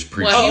out while he was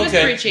preaching. Well, he was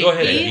okay. preaching. Go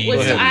ahead. He was.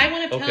 Go ahead. I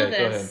want to tell Okay,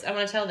 go this. I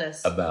want to tell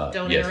this. About...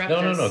 Don't yes. interrupt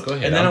us. No, go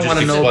ahead. And then I'm I want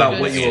to just know about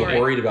explaining what the you were story.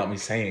 worried about me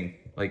saying.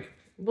 Like...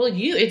 Well,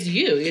 it's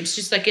you. It's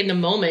just like in the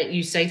moment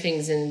you say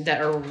things that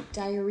are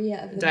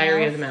Diarrhea of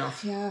the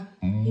mouth. Yeah.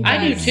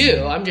 I do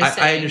too. I'm just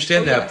saying. I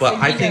understand that, but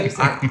I think...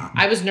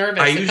 I was nervous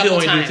I a usually couple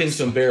only times. do things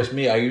to embarrass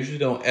me. I usually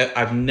don't...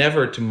 I've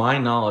never, to my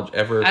knowledge,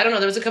 ever... I don't know.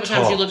 There was a couple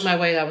times you talked. looked my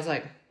way and I was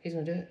like, he's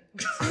going to do it.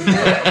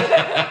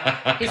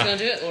 He's going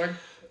to do it, Lord.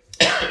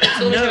 So let me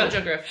tell you about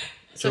Joe Griff.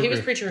 So he was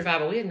preaching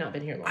revival. We had not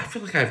been here long. I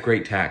feel like I have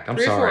great tact. I'm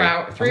 3 or 4 sorry.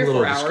 hours. 3 I'm or a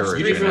little 4 hours.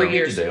 discouraged 3 or 4 right now.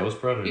 years. Today, I was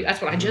proud of you.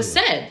 That's what I just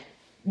said.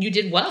 You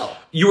did well.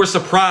 You were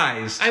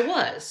surprised. I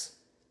was.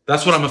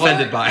 That's what I'm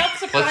offended by.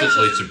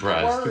 Pleasantly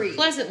surprised. Worried.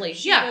 Pleasantly.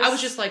 Yeah, I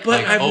was just like,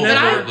 But I've oh,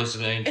 never- Lord,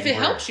 listen to Angie if it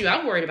Word. helps you,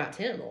 I'm worried about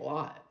Tim a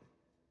lot.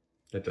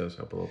 That does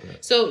help a little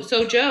bit. So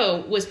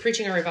Joe was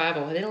preaching a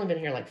revival. They'd only been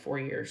here like 4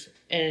 years.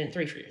 And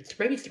 3 years.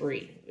 Maybe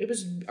 3. It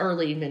was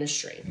early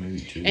ministry. Maybe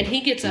 2. And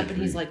he gets up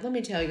and he's like, let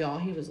me tell y'all.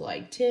 He was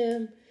like,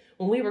 Tim,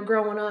 when we were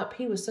growing up,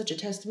 he was such a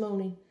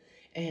testimony.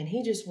 And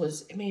he just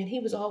was, man, he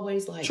was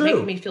always like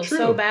making me feel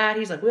so bad.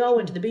 He's like, we all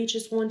went to the beach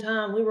this one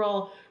time. We were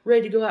all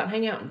ready to go out and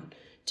hang out. And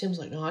Tim's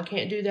like, no, I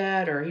can't do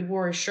that. Or he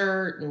wore his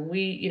shirt and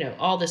we,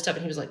 all this stuff.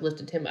 And he was like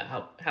lifting Tim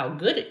about how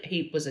good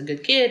he was a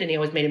good kid. And he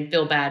always made him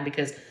feel bad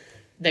because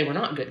they were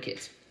not good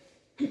kids.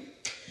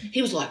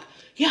 He was like,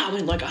 yeah, I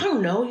mean, like, I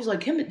don't know. He's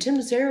like, Tim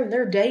and Sarah, and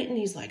they're dating.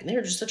 He's like, and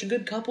they're just such a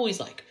good couple. He's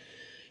like,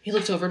 he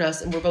looks over at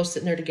us and we're both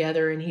sitting there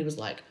together. And he was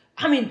like,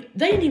 I mean,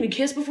 they didn't even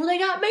kiss before they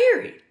got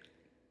married.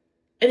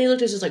 And he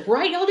looked at us and was like,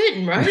 right, y'all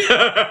didn't, right? And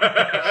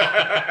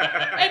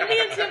me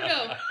and Tim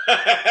go.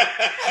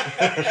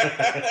 We're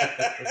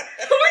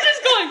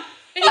just going.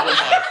 And, and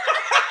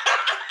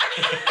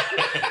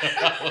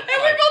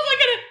we're both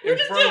looking at it. We're in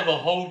just front doing of the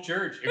whole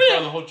church. In front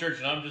of the whole church.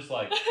 And I'm just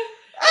like... And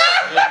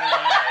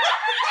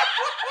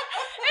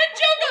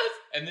Joe goes.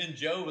 And then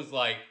Joe was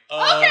like,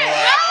 Okay, all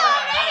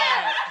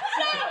right.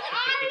 So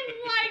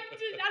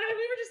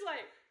we were just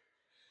like...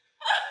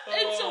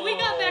 And so we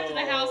got back to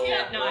the house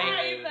that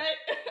night.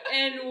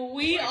 And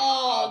we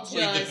all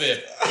just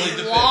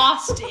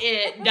lost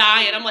it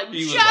dying. I'm like,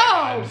 he was Joe! like,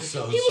 I'm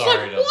so he was sorry.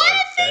 like, And I was what like,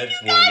 did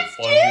that's you one of the guys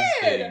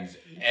funniest did? things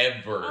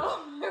ever. I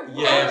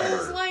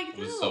was like, It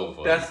was no. so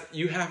funny. That's,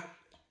 you have...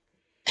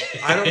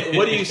 I don't...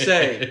 What do you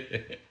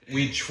say?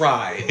 We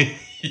tried.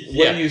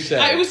 What do you say?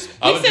 I was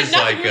just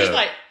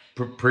like...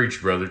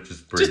 Preach, brother.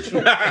 Just preach.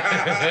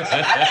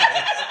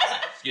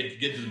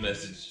 Get to the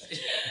message.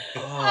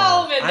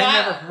 Oh, man,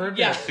 I never heard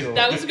that story.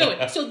 That was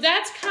good. So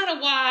that's kind of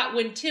why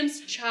when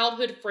Tim's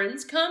childhood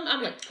friends come,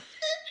 I'm like...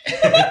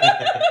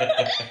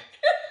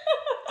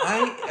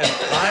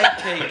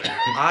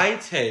 I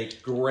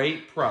take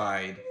great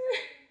pride.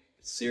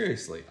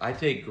 Seriously, I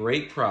take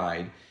great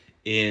pride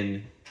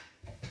in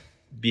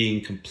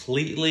being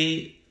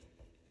completely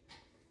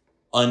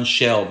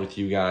unshelled with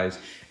you guys,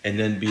 and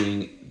then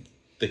being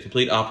the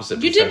complete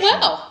opposite. You did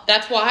well.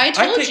 That's why I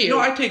told you. No,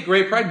 I take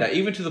great pride in that,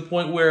 even to the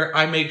point where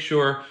I make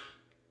sure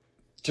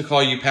to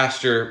call you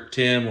Pastor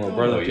Tim or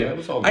Brother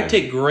Tim. I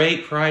take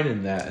great pride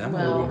in that, and I'm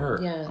a little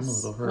hurt. Yes. I'm a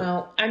little hurt.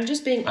 Well, I'm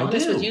just being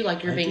honest with you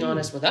like you're being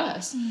honest with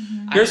us.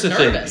 Mm-hmm. I was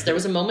nervous. There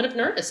was a moment of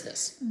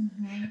nervousness.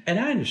 Mm-hmm. And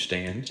I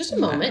understand. Just a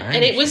moment.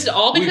 And it was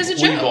all because of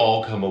Joe. We've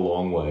all come a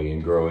long way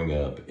in growing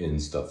up in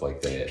stuff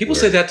like that. People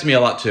say that to me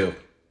a lot, too.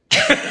 I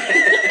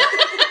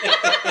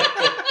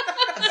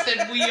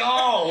said we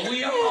all.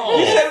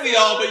 You said we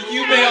all, but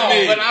you meant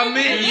me. But I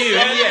meant you,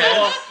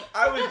 yes.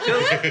 I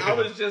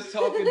was just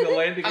talking to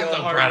Landy I'm Gale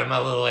so Harmon. proud of my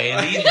little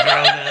Andy. He's grown up.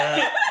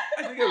 I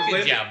think it was Good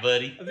Landy, job,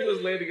 buddy. I think it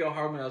was Landy Gale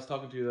Harmon I was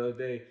talking to the other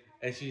day,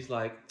 and she's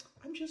like,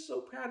 I'm just so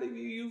proud of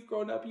you. You've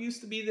grown up. You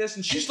used to be this.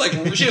 And she's like,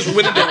 she's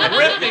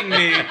ripping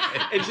me.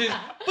 And she's,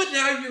 but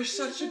now you're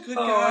such a good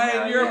guy.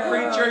 And you're a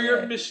preacher. You're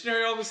a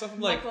missionary. All this stuff.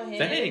 I'm like,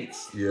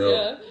 thanks.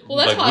 Yeah. Well,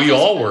 that's like why we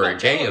all were at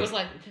at camp. It was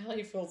like, now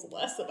he feels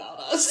less about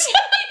us.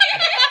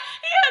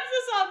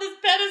 this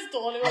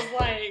pedestal, and it was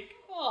like,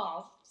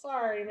 oh,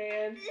 sorry,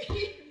 man.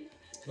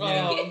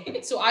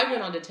 So I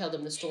went on to tell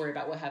them the story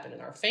about what happened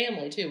in our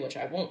family too, which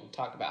I won't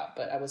talk about,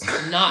 but I was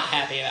not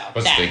happy about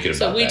that.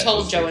 So we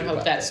told Joe and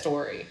Hope that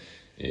story.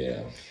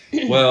 Yeah.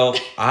 Well,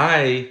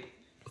 I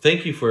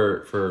thank you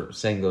for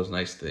saying those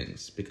nice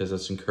things, because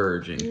it's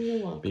encouraging.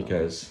 You're welcome.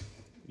 Because,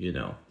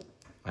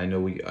 I know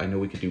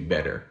we could do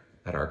better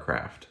at our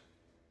craft.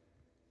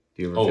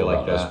 Do you ever feel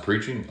like that? Us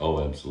preaching?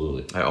 Oh,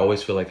 absolutely. I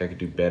always feel like I could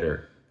do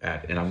better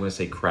at, and I'm going to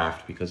say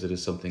craft because it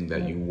is something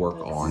that you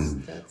work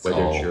on,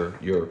 whether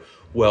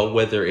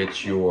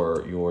it's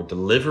your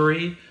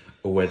delivery,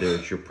 or whether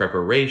it's your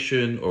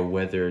preparation, or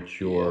whether it's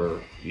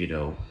your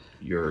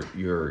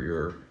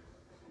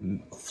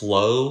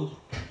flow.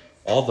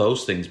 All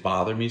those things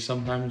bother me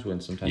sometimes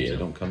they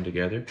don't come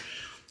together,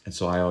 and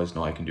so I always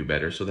know I can do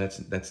better. So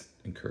that's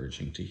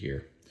encouraging to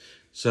hear.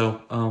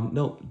 So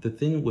no, the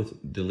thing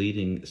with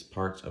deleting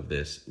parts of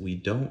this, we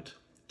don't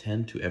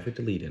tend to ever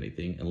delete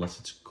anything unless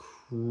it's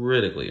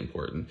critically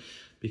important,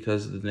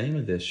 because the name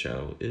of this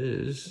show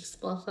is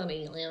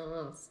Explicitly.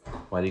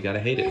 Why do you gotta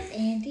hate it? With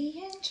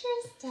Andy and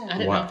Trista. I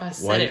didn't know if I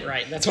said it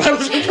right. That's why I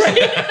was afraid.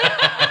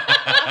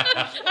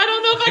 I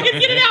don't know if I can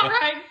get it out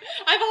right.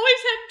 I've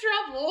always had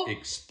trouble.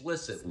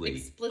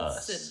 Explicitly.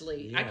 Us.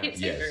 Yeah. I can't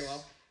say it very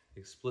well.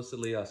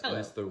 Explicitly us.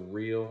 That's the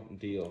real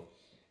deal.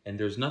 And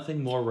there's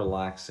nothing more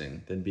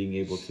relaxing than being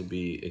able to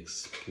be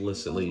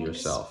explicitly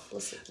yourself.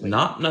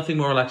 Nothing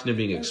more relaxing than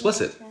being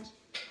explicit.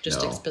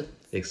 Just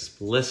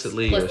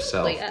explicitly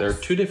yourself. Us. There are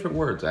two different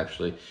words,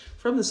 actually,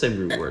 from the same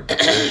root word.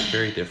 Very,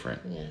 very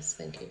different. Yes,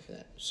 thank you for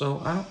that.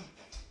 So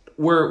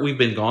we've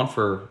been gone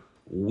for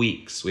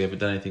weeks. We haven't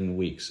done anything in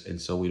weeks, and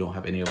so we don't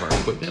have any of our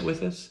equipment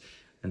with us.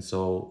 And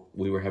so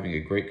we were having a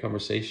great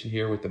conversation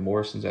here with the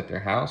Morrisons at their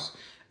house.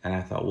 And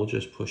I thought we'll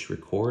just push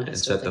record and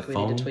set the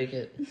phone.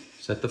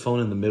 Set the phone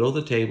in the middle of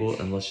the table,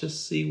 and let's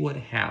just see what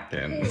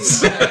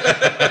happens.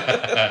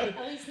 At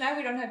least now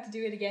we don't have to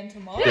do it again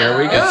tomorrow. There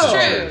we go. That's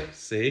true.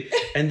 See,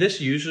 and this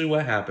usually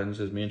what happens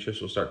is me and Trish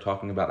will start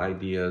talking about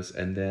ideas,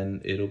 and then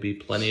it'll be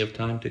plenty of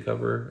time to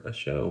cover a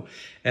show.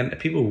 And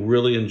people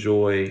really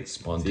enjoy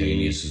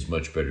spontaneous is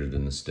much better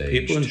than the stage.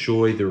 People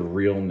enjoy the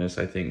realness,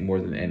 I think, more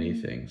than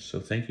anything. So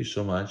thank you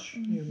so much.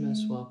 You're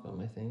most welcome,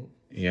 I think.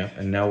 Yeah,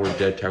 and now we're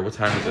dead tired. What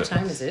time is it? What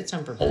time is it? It's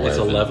time for bed. It's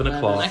 11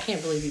 o'clock. I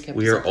can't believe you kept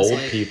We are old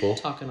people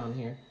talking on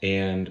here.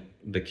 And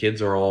the kids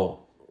are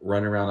all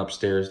running around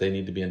upstairs. They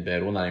need to be in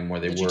bed. Well, not anymore.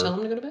 Did you tell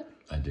them to go to bed?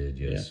 I did,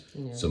 yes.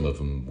 Yeah. Some of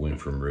them went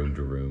from room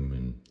to room,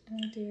 and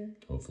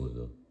hopefully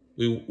they'll...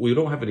 We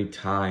don't have any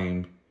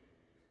time.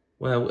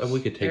 Well, we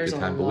could take the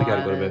time, but we got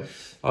to go to bed.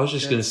 I was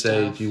just going to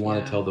say, do you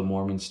want to tell the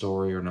Mormon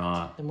story or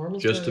not? The Mormon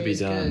story to be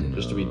done. Good.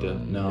 Just to be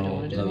done. No,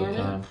 another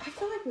time. I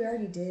feel like we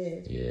already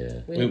did.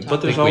 Yeah.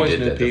 But there's always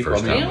new people.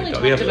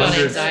 We have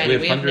hundreds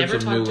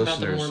of new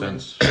listeners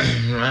since.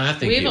 I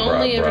think we've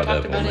only ever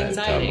talked about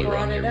anxiety. But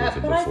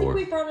I think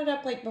we brought it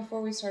up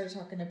before we started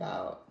talking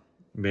about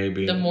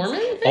maybe the Mormon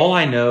thing? All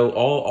I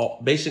know,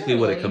 basically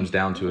what it comes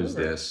down to is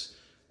this: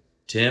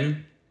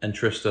 Tim and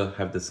Trista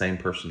have the same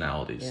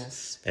personalities.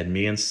 Yes. And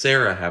me and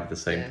Sarah have the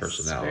same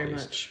personalities. Very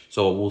much.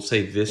 So we'll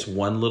say this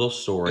one little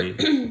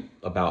story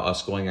about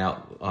us going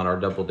out on our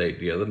double date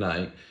the other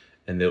night,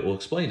 and it will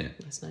explain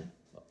it. Last night.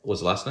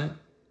 Was it last night?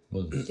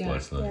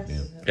 Last night,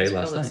 yeah. Okay,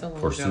 last night.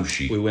 For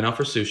sushi. We went out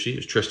for sushi. It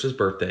was Trista's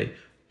birthday.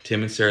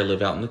 Tim and Sarah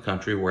live out in the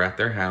country. We're at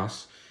their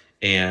house.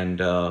 And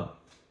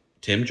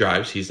Tim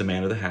drives. He's the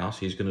man of the house.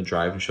 He's going to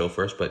drive and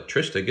chauffeur us. But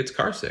Trista gets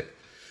car sick.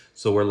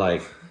 So we're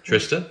like,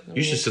 Trista,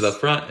 you should sit up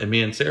front, and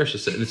me and Sarah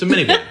should sit. And it's a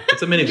minivan.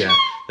 It's a minivan.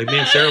 Like me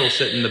and Sarah will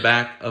sit in the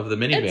back of the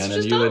minivan, it's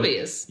just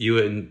obvious. You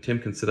and Tim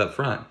can sit up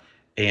front.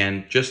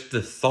 And just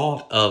the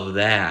thought of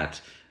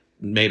that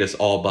made us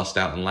all bust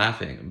out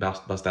laughing.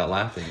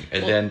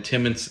 And then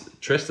Tim and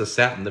Trista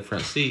sat in the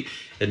front seat,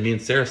 and me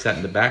and Sarah sat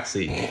in the back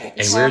seat,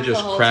 and we were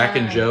just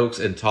cracking jokes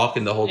and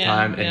talking the whole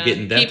time and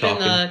getting them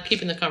talking,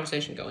 keeping the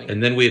conversation going.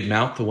 And then we'd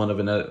mouth to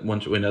one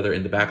to another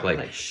in the back, like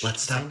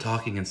let's stop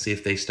talking and see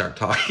if they start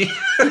talking.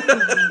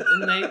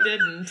 And they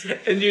didn't.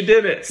 And you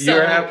did it. So you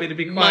were happy to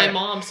be quiet. My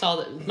mom saw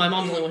that. My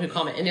mom's the only one who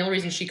commented, and the only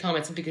reason she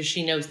comments is because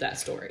she knows that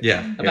story.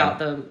 Yeah. About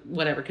the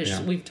whatever, because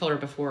we've told her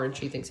before, and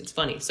she thinks it's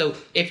funny. So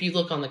if you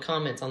look on the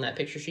comments on that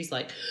picture, she's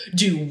like,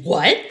 "Do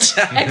what?"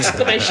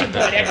 Exclamation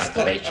point!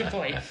 Exclamation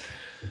point!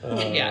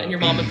 Yeah, and your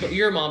mom,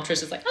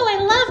 Trista's like, "Oh, I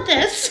love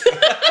this."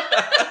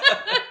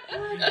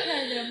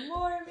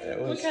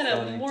 What kind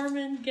of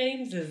Mormon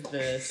games is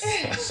this?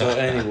 So,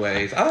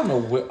 anyways, I don't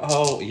know.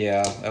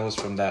 That was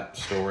from that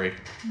story.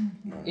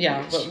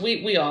 Yeah, but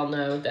we all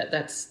know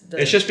that's.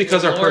 It's just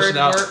because our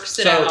personality works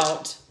it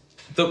out.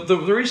 The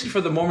reason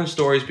for the Mormon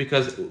story is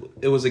because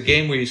it was a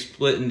game where you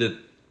split into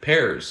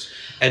pairs,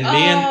 and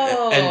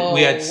and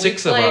we had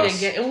 6 of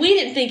us, and we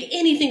didn't think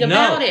anything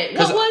about it.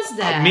 What was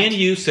that? Me and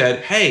you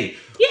said, "Hey."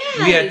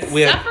 Yes,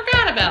 I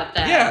forgot about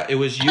that. Yeah, it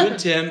was you and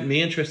Tim,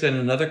 me and Tristan,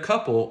 and another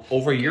couple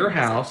over your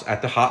house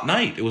at the hot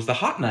night. It was the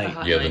hot night.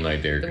 The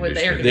night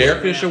the air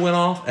conditioner went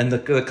off, and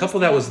the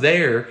couple that was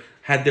there,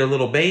 had their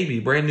little baby,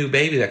 brand new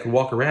baby that could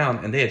walk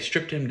around, and they had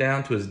stripped him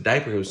down to his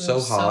diaper. It was so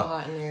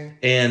hot in there.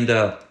 And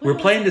we were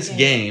playing this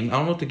game. I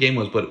don't know what the game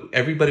was, but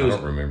everybody was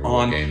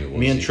on.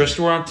 Me and Trista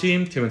were on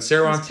team. Tim and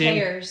Sarah were on team.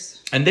 Pairs.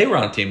 And they were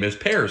on team. It was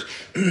pairs.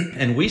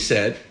 And we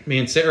said, me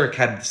and Sarah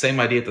had the same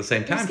idea at the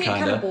same time,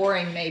 kind of.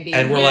 Boring, maybe.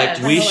 And we're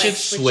like, we should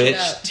switch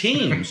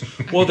teams.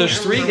 Well, there's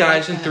 3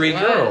 guys and 3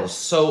 girls.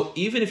 So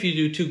even if you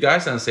do 2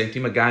 guys on the same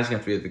team, a guy's going to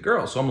have to be with the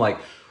girl. So I'm like,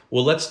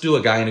 well, let's do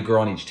a guy and a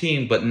girl on each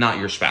team, but not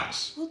your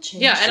spouse.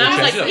 Yeah, and I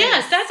was like,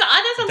 yes,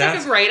 that sounds like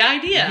a great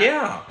idea.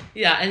 Yeah.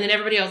 Yeah, and then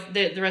everybody else,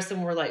 the rest of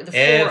them were like, the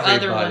 4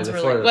 other ones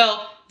were like,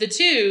 well, the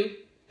 2...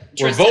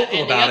 We're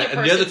vocal about it,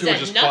 and the other 2 were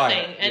just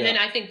quiet. And then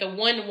I think the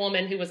one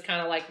woman who was kind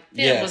of like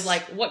Tim was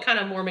like, "What kind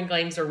of Mormon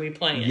games are we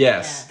playing?"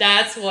 Yes,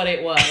 that's what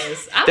it was.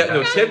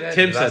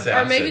 Tim said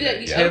that. Or maybe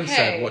Tim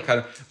said what kind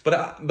of.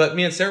 But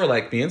me and Sarah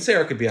me and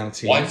Sarah could be on a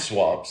team. Wife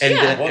swaps. And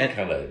what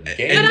kind of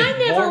game? But I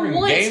never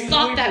once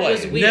thought that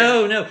was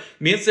weird. No.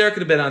 Me and Sarah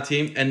could have been on a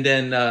team, and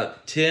then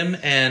Tim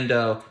and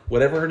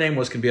whatever her name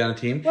was can be on a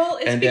team. Well,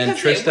 it's and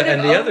because then Trista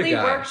and the other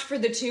guy. Worked for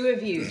the 2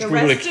 of you. The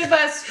rest of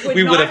us would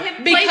not have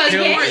played because the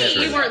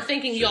we weren't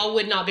thinking y'all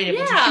would not be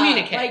able to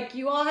communicate. Like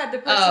you all had the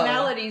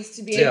personalities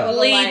to be able to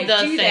lead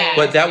the do thing. that.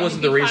 But that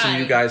wasn't the reason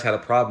you guys had a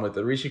problem with it.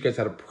 The reason you guys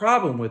had a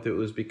problem with it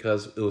was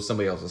because it was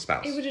somebody else's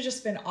spouse. It would have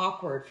just been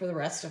awkward for the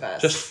rest of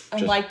us.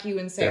 Unlike you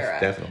and Sarah.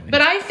 Definitely.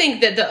 But I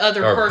think that the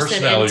other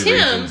person and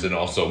Tim... and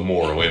also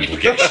moral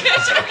implications.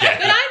 Okay.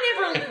 But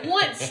I never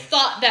once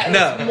thought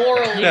that was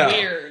morally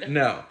weird.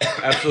 No,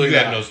 absolutely You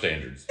not. have no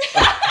standards.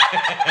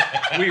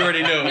 We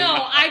already know.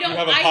 No, I don't. You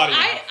have a potty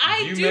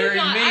I you do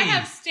not. Me. I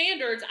have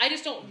standards. I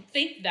just don't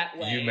think that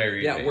way. You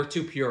married me. We're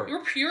too pure.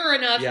 We're pure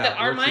enough that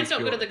our minds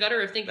don't go to the gutter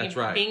of thinking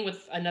of being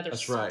with another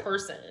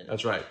person.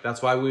 That's right.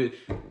 That's why we're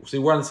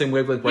on the same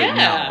wavelength right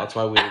now. That's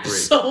why we agree.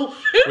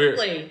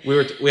 Absolutely.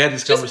 We had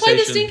this just conversation. Play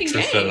the stinking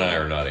Tristan game. and I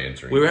are not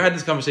answering. We had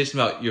this conversation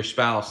about your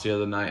spouse the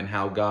other night and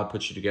how God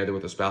puts you together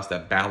with a spouse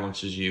that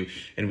balances you.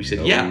 And we said,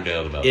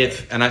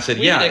 and I said,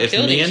 if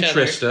me and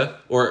Trista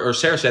or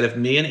Sarah said, if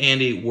me and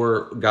Andy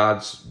were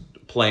God's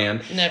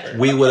plan,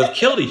 we would have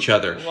killed each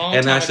other.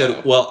 And I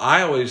said, well,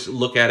 I always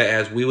look at it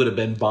as we would have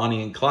been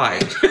Bonnie and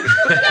Clyde.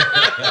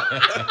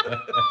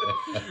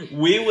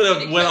 We would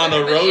have went on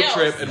a road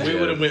trip and we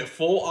would have went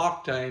full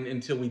octane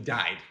until we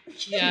died.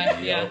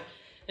 Yeah.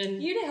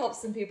 And you'd have helped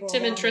some people.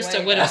 Tim and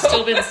Trista would have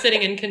still been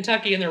sitting in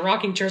Kentucky in their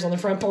rocking chairs on the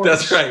front porch.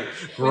 That's right.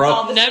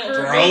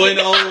 Growing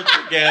old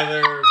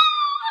together.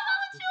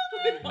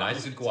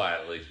 Nice and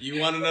quietly.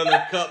 You want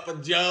another cup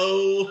of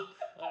Joe?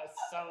 That's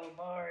so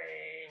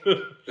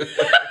boring.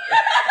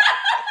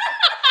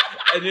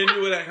 And then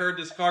you would have heard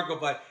this car go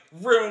by.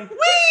 Vroom.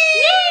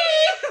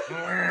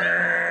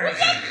 Yeah,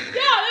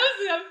 that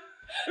was him.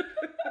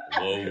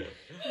 Whoa.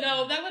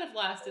 No, that would have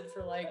lasted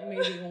for like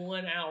maybe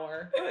 1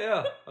 hour.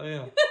 Oh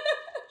yeah.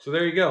 So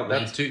there you go.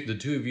 That's the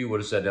 2 of you would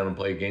have sat down and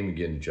played a game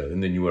against each other,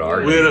 and then you would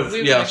argue. We would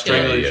have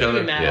strangled each other. We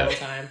would have been mad all the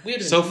time. We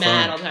would have been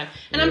mad all the time.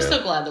 And I'm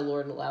so glad the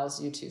Lord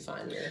allows you to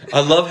find your... I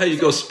love how you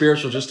go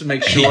spiritual just to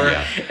make sure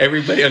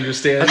everybody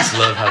understands. I just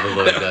love how the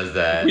Lord does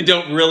that. We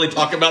don't really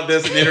talk about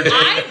this in the internet.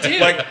 I do.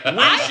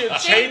 We should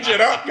change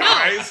it up,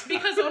 guys. No,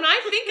 because when I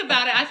think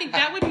about it, I think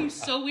that would be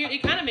so weird.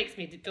 It kind of makes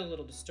me feel a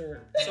little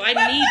disturbed. So I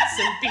need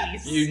some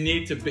peace. You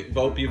need to be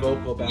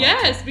vocal about it.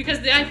 Yes, because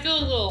I feel a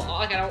little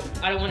like I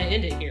don't want to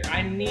end it here.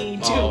 I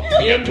need to.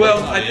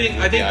 Well, I think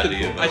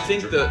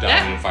the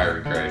dying in a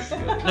fiery crash.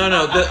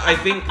 No. I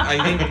think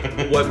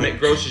what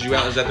grosses you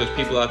out is that there's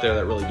people out there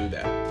that really do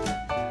that.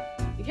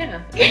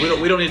 Yeah.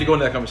 We don't need to go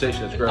into that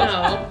conversation. It's gross.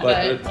 No,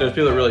 but there's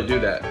people that really do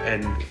that,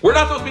 and we're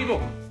not those people.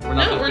 We're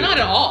not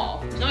at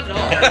all. Not at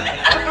all.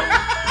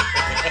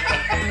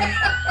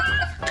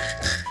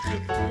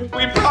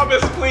 We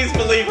promise. Please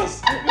believe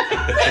us.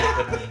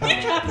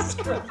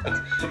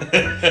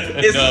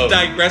 This is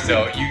digressing.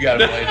 No, you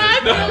gotta play this.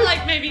 I feel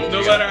like maybe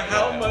no matter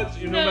how much,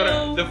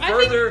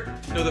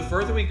 the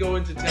further we go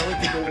into telling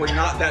people we're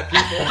not that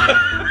people.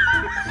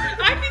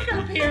 I think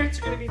our parents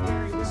are gonna be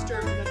very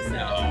disturbed and upset.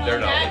 No, they're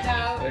not.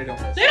 They don't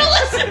listen. They don't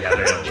listen. Yeah,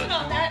 they don't listen.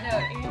 On that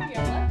note, Andy,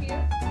 I love you.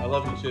 I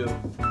love you too.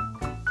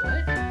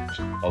 What?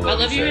 I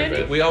love you,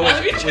 Andy. We always.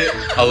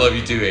 I love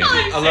you too, Andy.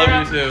 I love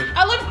you too.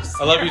 I love you.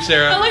 I love you,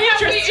 Sarah. I love you,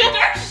 Tristan.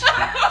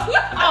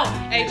 Oh,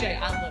 AJ,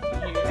 I love you.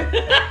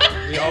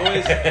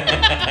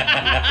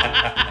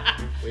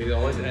 We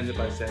always end it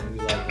by saying we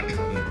love you.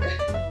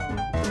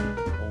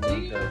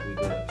 Only because we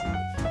do it.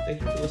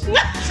 Thank you for listening.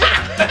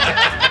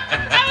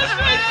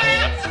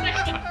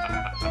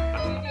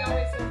 Andy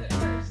always says it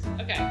first.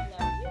 Okay.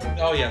 Love you.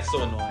 Oh yeah,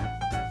 so annoying.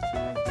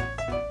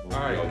 All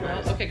right.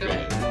 Well, okay, go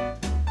ahead.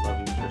 Love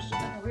you,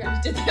 Tristan. We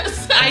already did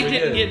this. I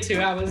didn't get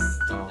to. I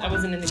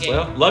wasn't in the game.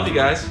 Well, love you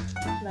guys.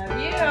 Love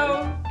you,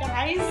 guys.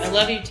 I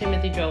love you,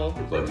 Timothy Joel.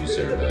 Love you,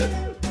 Sarah Beth.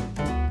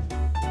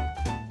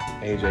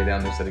 AJ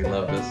down there said he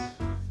loved us.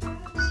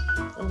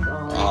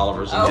 Oh,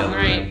 Oliver's in all the other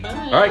right. room. Bye.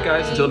 All right,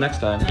 guys. Until next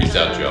time. Peace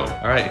out, Joe.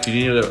 All right. If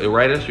you need to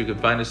write us, you can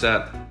find us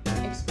at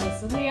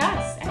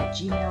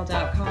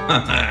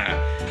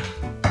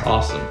explicitlyus@gmail.com.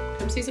 Awesome.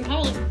 Come see some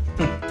Polly.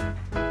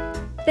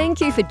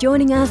 Thank you for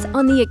joining us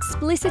on the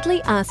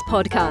Explicitly Us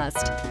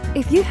podcast.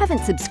 If you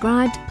haven't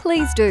subscribed,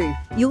 please do.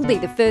 You'll be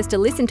the first to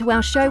listen to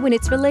our show when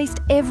it's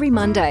released every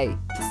Monday.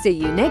 See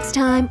you next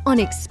time on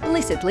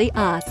Explicitly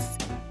Us.